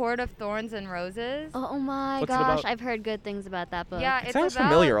called A Court of Thorns and Roses. Oh my What's it gosh, about? I've heard good things about that book. Yeah, It it's sounds about,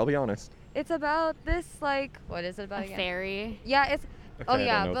 familiar. I'll be honest. It's about this like, what is it about A again? fairy. Yeah, it's. Okay, Oh I don't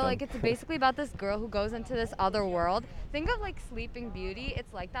yeah, know but them. like it's basically about this girl who goes into this other world. Think of like Sleeping Beauty.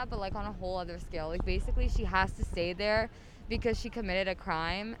 It's like that, but like on a whole other scale. Like basically, she has to stay there because she committed a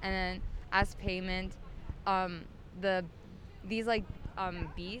crime, and then as payment, these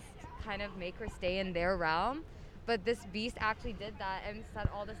beasts kind of make her stay in their realm. But this beast actually did that and set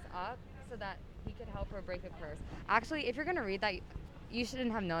all this up so that he could help her break a curse. Actually, if you're gonna read that, you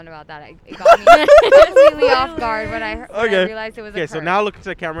shouldn't have known about that. It got me completely off guard when I realized it was a Okay, curse. so now look at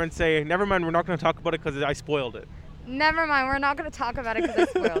the camera and say, never mind, we're not going to talk about it because I spoiled it. Never mind, we're not going to talk about it because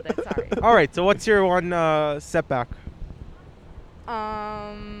I spoiled it. Sorry. All right, so what's your one setback?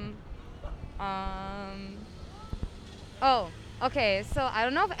 Oh, okay. So I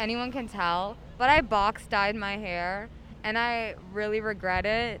don't know if anyone can tell, but I box dyed my hair, and I really regret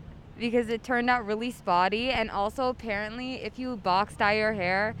it because it turned out really spotty. And also, apparently, if you box dye your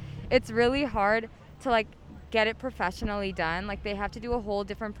hair, it's really hard to like get it professionally done. Like they have to do a whole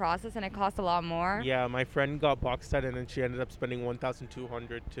different process, and it costs a lot more. Yeah, my friend got box dyed and then she ended up spending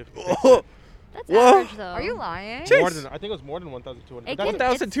 $1,200 to fix Oh, it. That's Whoa. average though. Are you lying? More than, I think it was more than 1,200. It But can-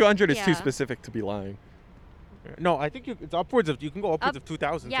 that's- 1,200 is too yeah. specific to be lying. no, I think it's upwards of. You can go upwards Up- of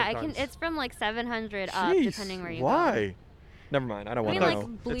 2,000. Yeah, sometimes. it's from like 700 up, Jeez, depending where you go. why? Never mind. I don't I want mean, to like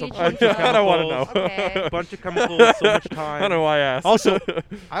know. It's a bleach. bunch I of don't want to know. chemicals, Okay. a bunch of chemicals, so much time. I don't know why I asked. Also,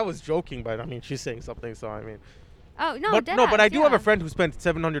 I was joking, but I mean, she's saying something, so I mean. Oh no, but deadass, but I do have a yeah. friend who spent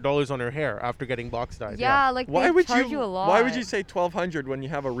 $700 on her hair after getting box dyed. Yeah, like Why they would charge you? you a lot. Why would you say 1,200 when you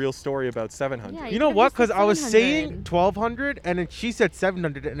have a real story about 700? Yeah, You know what? Because I was saying 700. 1,200, and then she said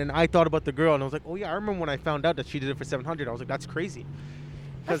 700, and then I thought about the girl, and I was like, oh yeah, I remember when I found out that she did it for 700. I was like, that's crazy.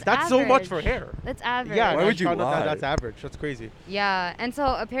 Because that's so much for average. hair. That's average. Yeah, Why and I would you found out that lie? that's average. That's crazy. Yeah, and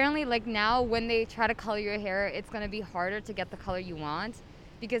so apparently, like now, when they try to color your hair, it's gonna be harder to get the color you want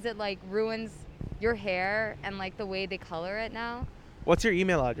because it like ruins your hair and like the way they color it now. What's your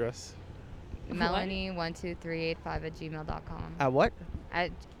email address? Melanie12385@gmail.com. At what?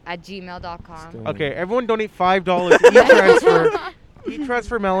 At gmail.com. Okay, everyone donate $5 e-transfer.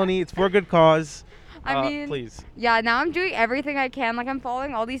 E-transfer Melanie. It's for a good cause. I mean, please. Yeah, now I'm doing everything I can. Like I'm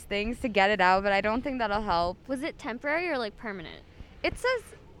following all these things to get it out, but I don't think that'll help. Was it temporary or like permanent? It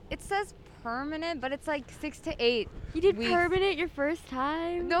says permanent, but it's like 6 to 8. You did weeks. permanent your first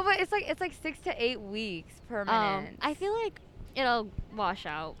time? No, but it's like 6 to 8 weeks permanent. I feel like it'll wash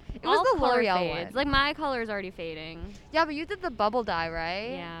out. It was All the color L'Oreal fades. one. Like my color is already fading. Yeah, but you did the bubble dye,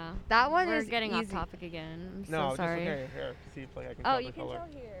 right? Yeah. That one We're is getting off easy. topic again. I'm No, so sorry. just look at your hair. See if like I can Oh, tell you the can color. tell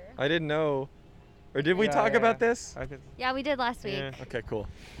here. I didn't know. Or did we Yeah, talk yeah, about yeah. this? I could, Yeah, we did last week. yeah. Okay, cool.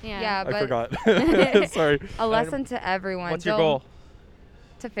 Yeah. Yeah, but I forgot. Sorry. a lesson to everyone. What's your Don't- goal?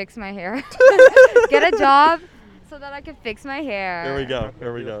 To fix my hair. Get a job so that I can fix my hair. There we go.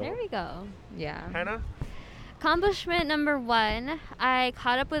 There we There go. we go. Yeah. Hannah? Accomplishment number 1, I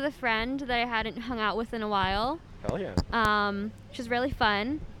caught up with a friend that I hadn't hung out with in a while. Hell yeah. Which was really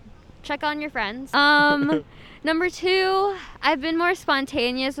fun. Check on your friends. Number 2, I've been more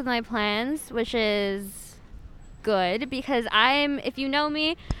spontaneous with my plans, which is good because if you know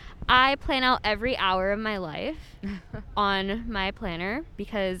me, I plan out every hour of my life on my planner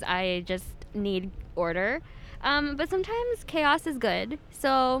because I just need order. But sometimes chaos is good.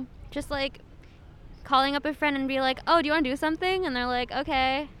 So just like calling up a friend and be like, oh, do you want to do something? And they're like,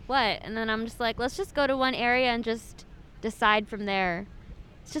 okay, what? And then I'm just like, let's just go to one area and just decide from there.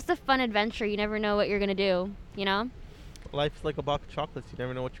 It's just a fun adventure. You never know what you're going to do, you know? Life's like a box of chocolates. You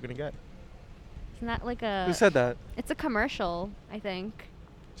never know what you're going to get. Isn't that like a... Who said that? It's a commercial, I think.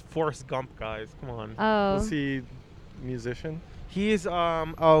 It's Forrest Gump, guys. Come on. Oh. Was he musician? He's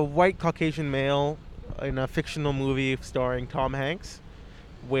a white Caucasian male in a fictional movie starring Tom Hanks,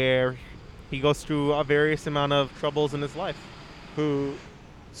 where He goes through a various amount of troubles in his life.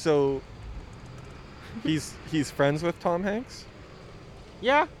 So he's friends with Tom Hanks?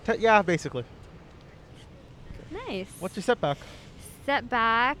 Yeah, yeah, basically. Nice. What's your setback?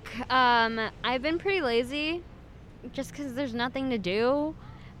 Setback. I've been pretty lazy, just because there's nothing to do.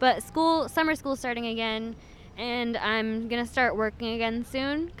 But summer school starting again, and I'm gonna start working again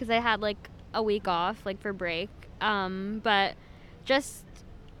soon because I had like a week off, like for break. But just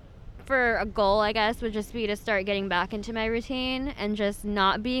for a goal, I guess, would just be to start getting back into my routine and just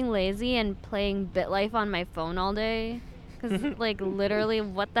not being lazy and playing BitLife on my phone all day. Because, like, literally,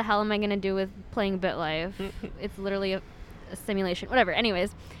 what the hell am I going to do with playing BitLife? It's literally a simulation. Whatever.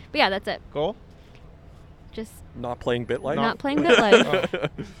 Anyways. But, yeah, that's it. Goal? Just not playing BitLife? Not playing BitLife.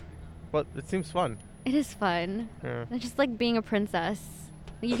 But it seems fun. It is fun. Yeah. It's just like being a princess.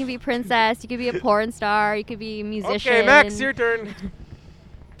 You can be a princess. You could be a porn star. You could be a musician. Okay, Max, your turn.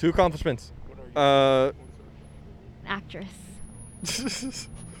 2 accomplishments. Actress.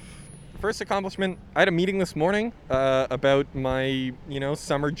 First accomplishment, I had a meeting this morning about my,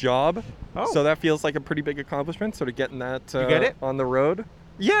 summer job. Oh. So that feels like a pretty big accomplishment, sort of getting that You get it? on the road.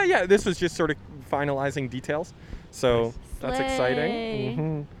 Yeah, this was just sort of finalizing details. So that's exciting.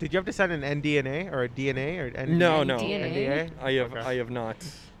 Mm-hmm. Did you have to sign an NDA or a DNA or NDA? No. NDA? I have not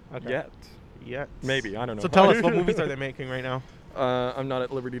yet. Maybe, I don't know. So tell us, what movies are they making right now? I'm not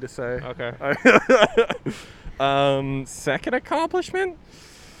at liberty to say. Okay. Second accomplishment?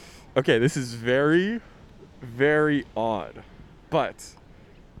 Okay, this is very, very odd. But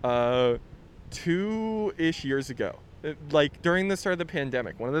 2-ish years ago, like during the start of the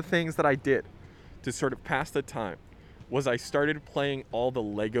pandemic, one of the things that I did to sort of pass the time was I started playing all the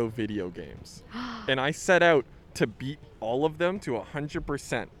Lego video games. And I set out to beat all of them to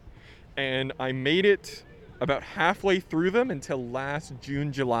 100%. And I made it about halfway through them until last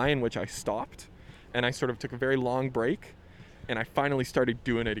June, July, in which I stopped. And I sort of took a very long break. And I finally started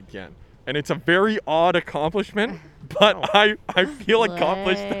doing it again. And it's a very odd accomplishment, but I feel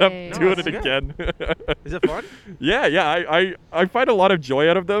accomplished that I'm doing it again. Is it fun? Yeah. I find a lot of joy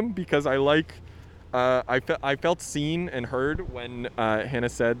out of them because I like... I felt seen and heard when Hannah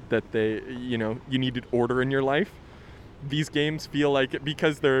said that you needed order in your life. These games feel like,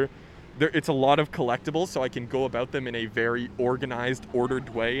 because it's a lot of collectibles, so I can go about them in a very organized,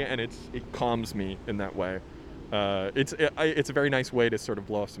 ordered way, and it calms me in that way. It's a very nice way to sort of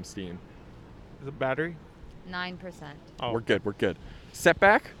blow off some steam. Is it battery? 9%. Oh. We're good.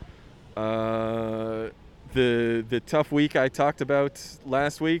 Setback. The tough week I talked about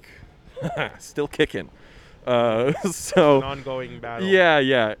last week. Still kicking. So an ongoing battle.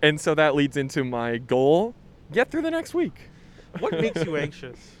 Yeah. And so that leads into my goal: get through the next week. What makes you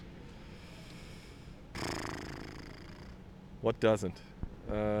anxious? What doesn't?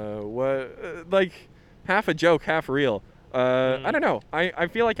 Like half a joke, half real. I don't know. I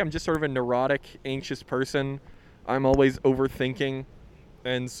feel like I'm just sort of a neurotic, anxious person. I'm always overthinking,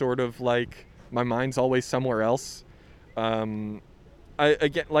 and sort of like my mind's always somewhere else.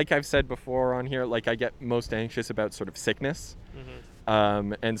 Again, like I've said before on here, like I get most anxious about sort of sickness.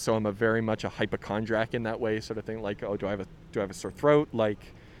 Mm-hmm. And so I'm very much a hypochondriac in that way, sort of thing. Like, oh, do I have a sore throat? Like,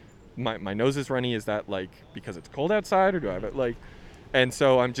 my nose is runny. Is that like because it's cold outside, or do I have it like? And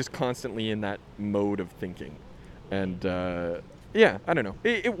so I'm just constantly in that mode of thinking. And yeah, I don't know.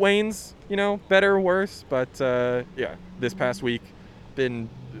 It wanes, better or worse. But yeah, this past week been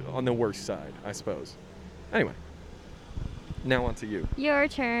on the worst side, I suppose. Anyway. Now on to you. Your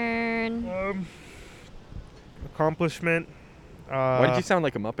turn. Accomplishment. Why did you sound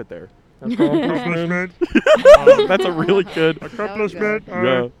like a Muppet there? Accomplishment. That's a really good accomplishment.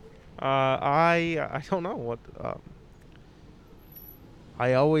 Yeah. I don't know what.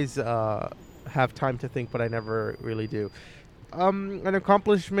 I always have time to think, but I never really do. An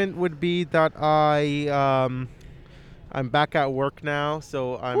accomplishment would be that I'm back at work now,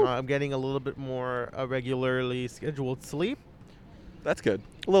 so I'm getting a little bit more regularly scheduled sleep. That's good.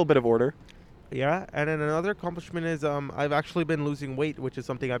 A little bit of order. Yeah, and then another accomplishment is I've actually been losing weight, which is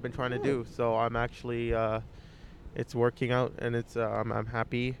something I've been trying to do. So I'm actually it's working out, and it's I'm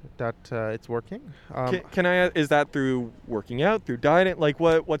happy that it's working. Can I? Is that through working out, through dieting? Like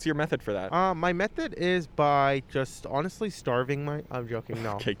what's your method for that? My method is by just honestly starving my. I'm joking.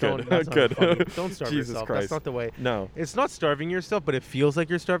 No. Okay, good. Good. Don't starve Jesus yourself. Christ. That's not the way. No. It's not starving yourself, but it feels like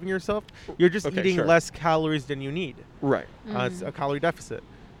you're starving yourself. You're just eating less calories than you need. Right. It's a calorie deficit.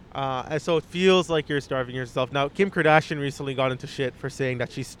 And so it feels like you're starving yourself. Now, Kim Kardashian recently got into shit for saying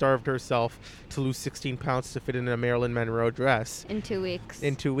that she starved herself to lose 16 pounds to fit in a Marilyn Monroe dress. In 2 weeks.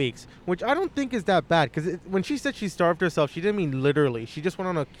 In 2 weeks, which I don't think is that bad, because when she said she starved herself, she didn't mean literally. She just went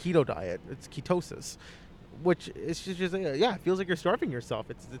on a keto diet. It's ketosis, which is just yeah, it feels like you're starving yourself.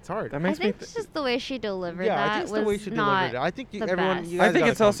 It's hard. I think it's just the way she delivered that just was the way she not delivered it. I think the everyone. best. You guys I think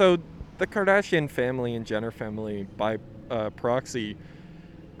gotta it's come. also the Kardashian family and Jenner family by proxy.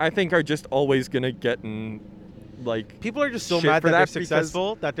 I think are just always gonna get in, like, people are just so shit mad for that they're because-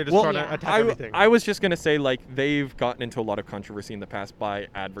 successful that they're just trying to attack everything. I was just gonna say, like, they've gotten into a lot of controversy in the past by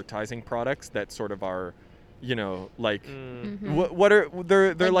advertising products that sort of are, you know, like, what are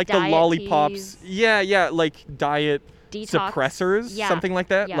they're like the diet lollipops? teas. Yeah, like diet Detox. suppressors, Yeah. something like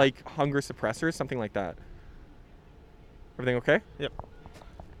that, Yeah. like hunger suppressors, something like that. Everything okay? Yep.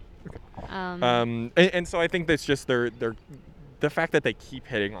 And so I think that's just their the fact that they keep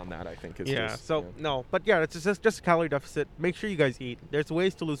hitting on that, I think, is just, so no, but yeah, it's just a calorie deficit. Make sure you guys eat. There's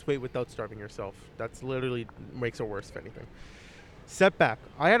ways to lose weight without starving yourself. That's literally makes it worse, if anything. Setback.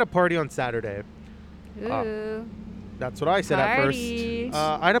 I had a party on Saturday. Ooh. That's what I said Party. at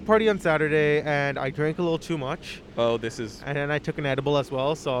first. I had a party on Saturday, and I drank a little too much. Oh, this is... And then I took an edible as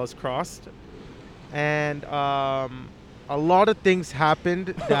well, so I was crossed. And a lot of things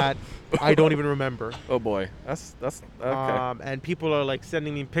happened that I don't even remember. Oh boy, that's okay. And people are like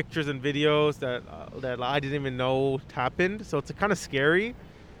sending me pictures and videos that I didn't even know happened. So it's kind of scary,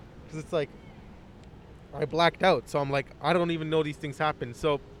 because it's like I blacked out. So I'm like, I don't even know these things happen.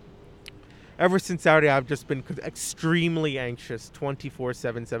 So ever since Saturday, I've just been extremely anxious,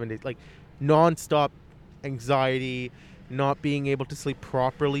 24/7, 7 days, like nonstop anxiety. Not being able to sleep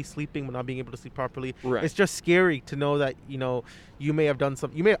properly, sleeping but not being able to sleep properly. Right. It's just scary to know that, you know, you may have done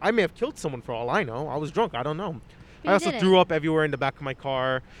something. I may have killed someone for all I know. I was drunk. I don't know. But I also didn't. threw up everywhere in the back of my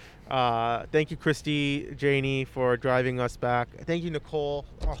car. Thank you, Christy, Janie, for driving us back. Thank you, Nicole.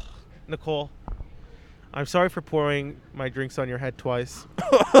 Oh, Nicole. I'm sorry for pouring my drinks on your head twice.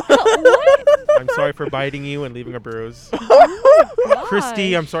 I'm sorry for biting you and leaving a bruise.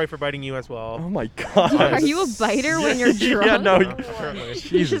 Christy, I'm sorry for biting you as well. Oh my god. Are you a biter when you're drunk? Yeah, no. He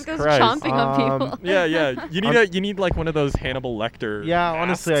Jesus just goes Christ. chomping on people. Yeah. You need like one of those Hannibal Lecter. Yeah,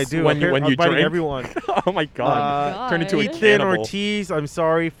 honestly, I masks do. When you I'm biting drink. everyone. Oh my god. Turn into a Ethan cannibal. Ortiz, I'm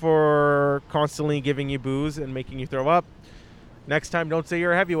sorry for constantly giving you booze and making you throw up. Next time, don't say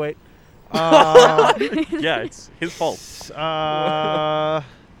you're a heavyweight. Yeah, it's his fault.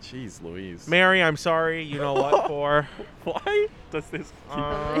 Jeez Louise. Mary, I'm sorry. You know what for? Why does this keep...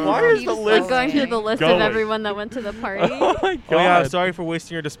 Why is the list going through the list going? of everyone that went to the party? Oh my god. Oh yeah, I'm sorry for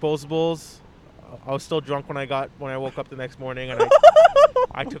wasting your disposables. I was still drunk when I woke up the next morning, and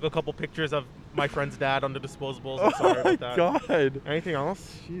I took a couple pictures of my friend's dad on the disposables. I'm sorry about that. Oh my god. Anything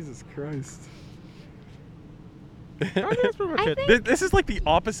else? Jesus Christ. That's pretty much it. This is like the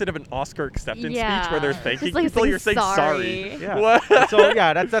opposite of an Oscar acceptance Yeah. speech where they're It's thanking like people. saying You're saying sorry. Yeah. What? So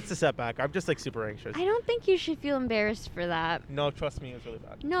yeah, that's the setback. I'm just like super anxious. I don't think you should feel embarrassed for that. No, trust me, it's really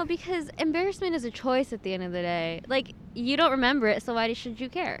bad. No, because embarrassment is a choice at the end of the day. Like, you don't remember it, so why should you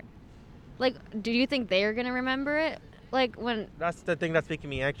care? Like, do you think they're going to remember it? Like, when... That's the thing that's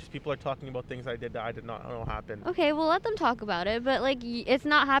making me anxious. People are talking about things I did that I did not know happened. Okay, well, let them talk about it, but, like, it's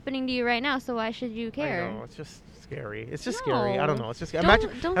not happening to you right now, so why should you care? I know, it's just scary. It's just scary. I don't know. It's just Don't-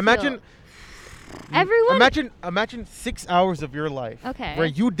 imagine. don't Everyone... Imagine 6 hours of your life Okay. where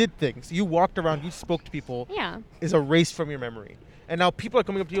you did things, you walked around, you spoke to people. Yeah. Is erased from your memory. And now people are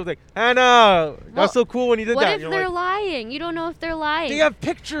coming up to you like, Anna, that's so cool when you did what that. if And you're they're like, lying? You don't know if they're lying. they have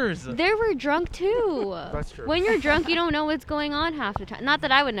pictures. They were drunk too. That's true. When you're drunk, you don't know what's going on half the time. Not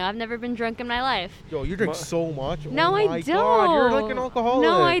that I would know. I've never been drunk in my life. Yo, you drink so much. No, oh I my don't. God, you're like an alcoholic.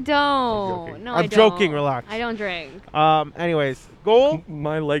 No, I don't. I'm joking, relax. I don't drink. Anyways, goal.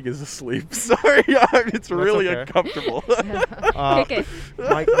 My leg is asleep. Sorry, it's really okay. uncomfortable. Kick it.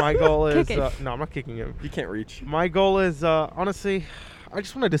 My goal is Kick it. no, I'm not kicking him. You can't reach. My goal is honestly, I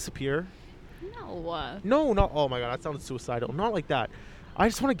just want to disappear. No. No, not. Oh my God, that sounds suicidal. Not like that. I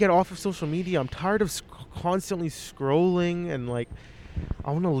just want to get off of social media. I'm tired of constantly scrolling and like,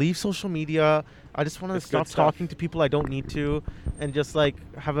 I want to leave social media. I just want to It's stop good stuff. talking to people I don't need to, and just like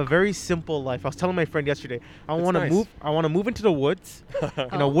have a very simple life. I was telling my friend yesterday, I It's want to nice. move. I want to move into the woods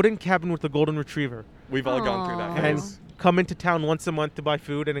in a wooden cabin with a golden retriever. We've all gone through that And phase. come into town once a month to buy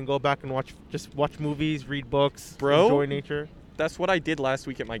food, and then go back and watch movies, read books, Bro, enjoy nature. That's what I did last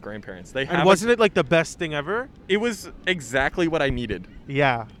week at my grandparents. And wasn't it like the best thing ever? It was exactly what I needed.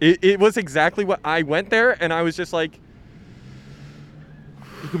 Yeah. It was exactly what I went there, and I was just like,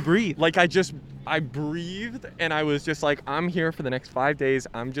 you can breathe. Like I just I breathed and I was just like, I'm here for the next 5 days.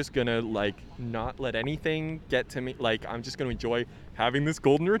 I'm just gonna like not let anything get to me. Like I'm just gonna enjoy having this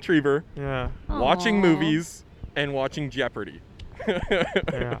golden retriever, watching Aw. movies, and watching Jeopardy.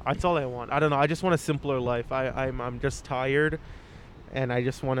 Yeah, that's all I want. I don't know. I just want a simpler life. I'm just tired, and I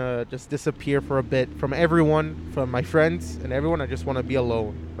just want to just disappear for a bit from everyone, from my friends and everyone. I just want to be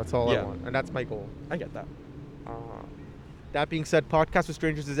alone. That's all I want, and that's my goal. I get that. That being said, Podcast with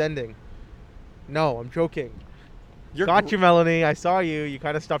Strangers is ending. No, I'm joking. You're Got you, Melanie. I saw you. You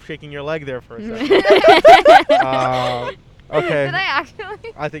kind of stopped shaking your leg there for a second. Okay. Did I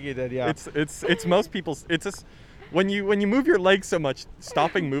actually? I think you did. Yeah. It's most people's. It's just when you move your leg so much,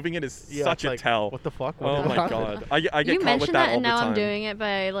 stopping moving it is such a like, tell. What the fuck? Oh my god. I get You caught with mentioned that that, all and the now time. I'm doing it, but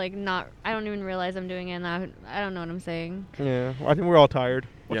I don't even realize I'm doing it, and I don't know what I'm saying. Yeah. I think we're all tired.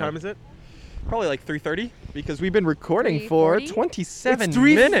 What Yeah. time is it? Probably like 3:30 because we've been recording for 3:40? 27 It's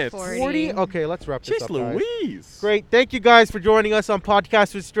minutes. 3:40? Okay, let's wrap this Jeez up, guys. Louise. Great. Thank you guys for joining us on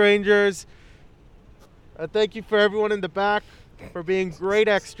Podcast with Strangers. Thank you for everyone in the back for being great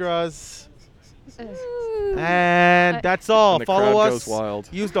extras. And that's all. And the Follow crowd us. goes wild.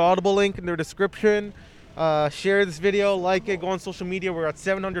 Use the Audible link in the description. Share this video, like it, go on social media. We're at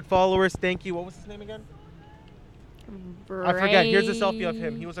 700 followers. Thank you. What was his name again? I forget. Here's a selfie of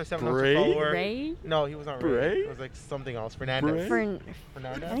him. He was our 700 Bray? follower. Ray? No, he was not Ray. Bray? It was like something else. Fernandez. Bray?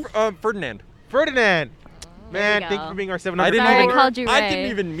 Fernandez? Ferdinand. Ferdinand. There Man, you thank you go. for being our 700 I didn't Sorry, I even. called you I Ray.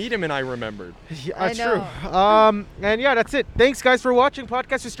 didn't even meet him, and I remembered. Yeah, I that's know. true. And yeah, that's it. Thanks, guys, for watching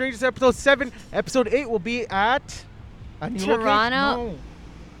Podcast with Strangers, episode 7. Episode 8 will be at a new location? Toronto. No.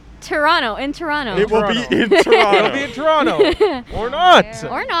 Toronto, in Toronto. It will be in It'll Toronto. be in Toronto. Or not.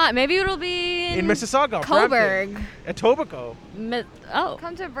 Or not. Maybe it'll be In Mississauga. Coburg. Brampton, Etobicoke.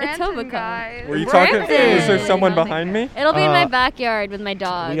 Come to Brampton, Etobicoke. guys. Were you talking? Brampton. Is there someone behind me? It'll be in my backyard with my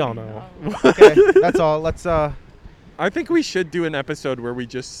dog. We all know. Okay, that's all. Let's I think we should do an episode where we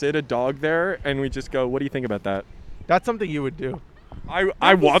just sit a dog there and we just go, "What do you think about that?" That's something you would do.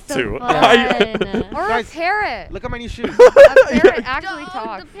 I want so to. fun. Or Guys, a parrot. Look at my new shoes. A parrot actually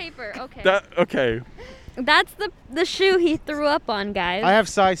talks. The paper. Okay. Okay. That's the shoe he threw up on, guys. I have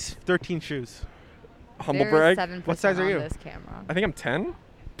size 13 shoes. Humble There's brag. 7% What size are on you? This camera, I think I'm 10.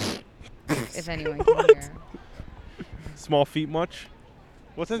 if anyone can hear. Small feet much?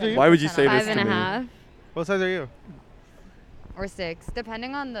 What size are you? Why would you say Five this and to a me? half. What size are you? Or 6,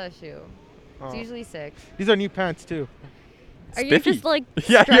 depending on the shoe. It's Oh. usually 6. These are new pants too. Are you Spiffy. just like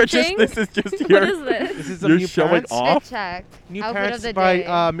Yeah, you're just. stretching? This is just What your. is this? This is some You're new showing pants. off. Fit checked. New Outfit pants of the by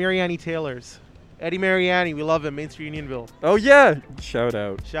day. Mariani Taylors. Eddie Mariani, we love him. Main Street Unionville. Oh yeah. Shout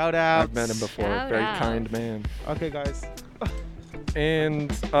out. Shout out. I've met him before. Shout Very out. kind man. Okay, guys.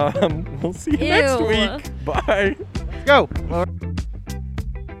 And we'll see you next Ew. week. Bye. Go.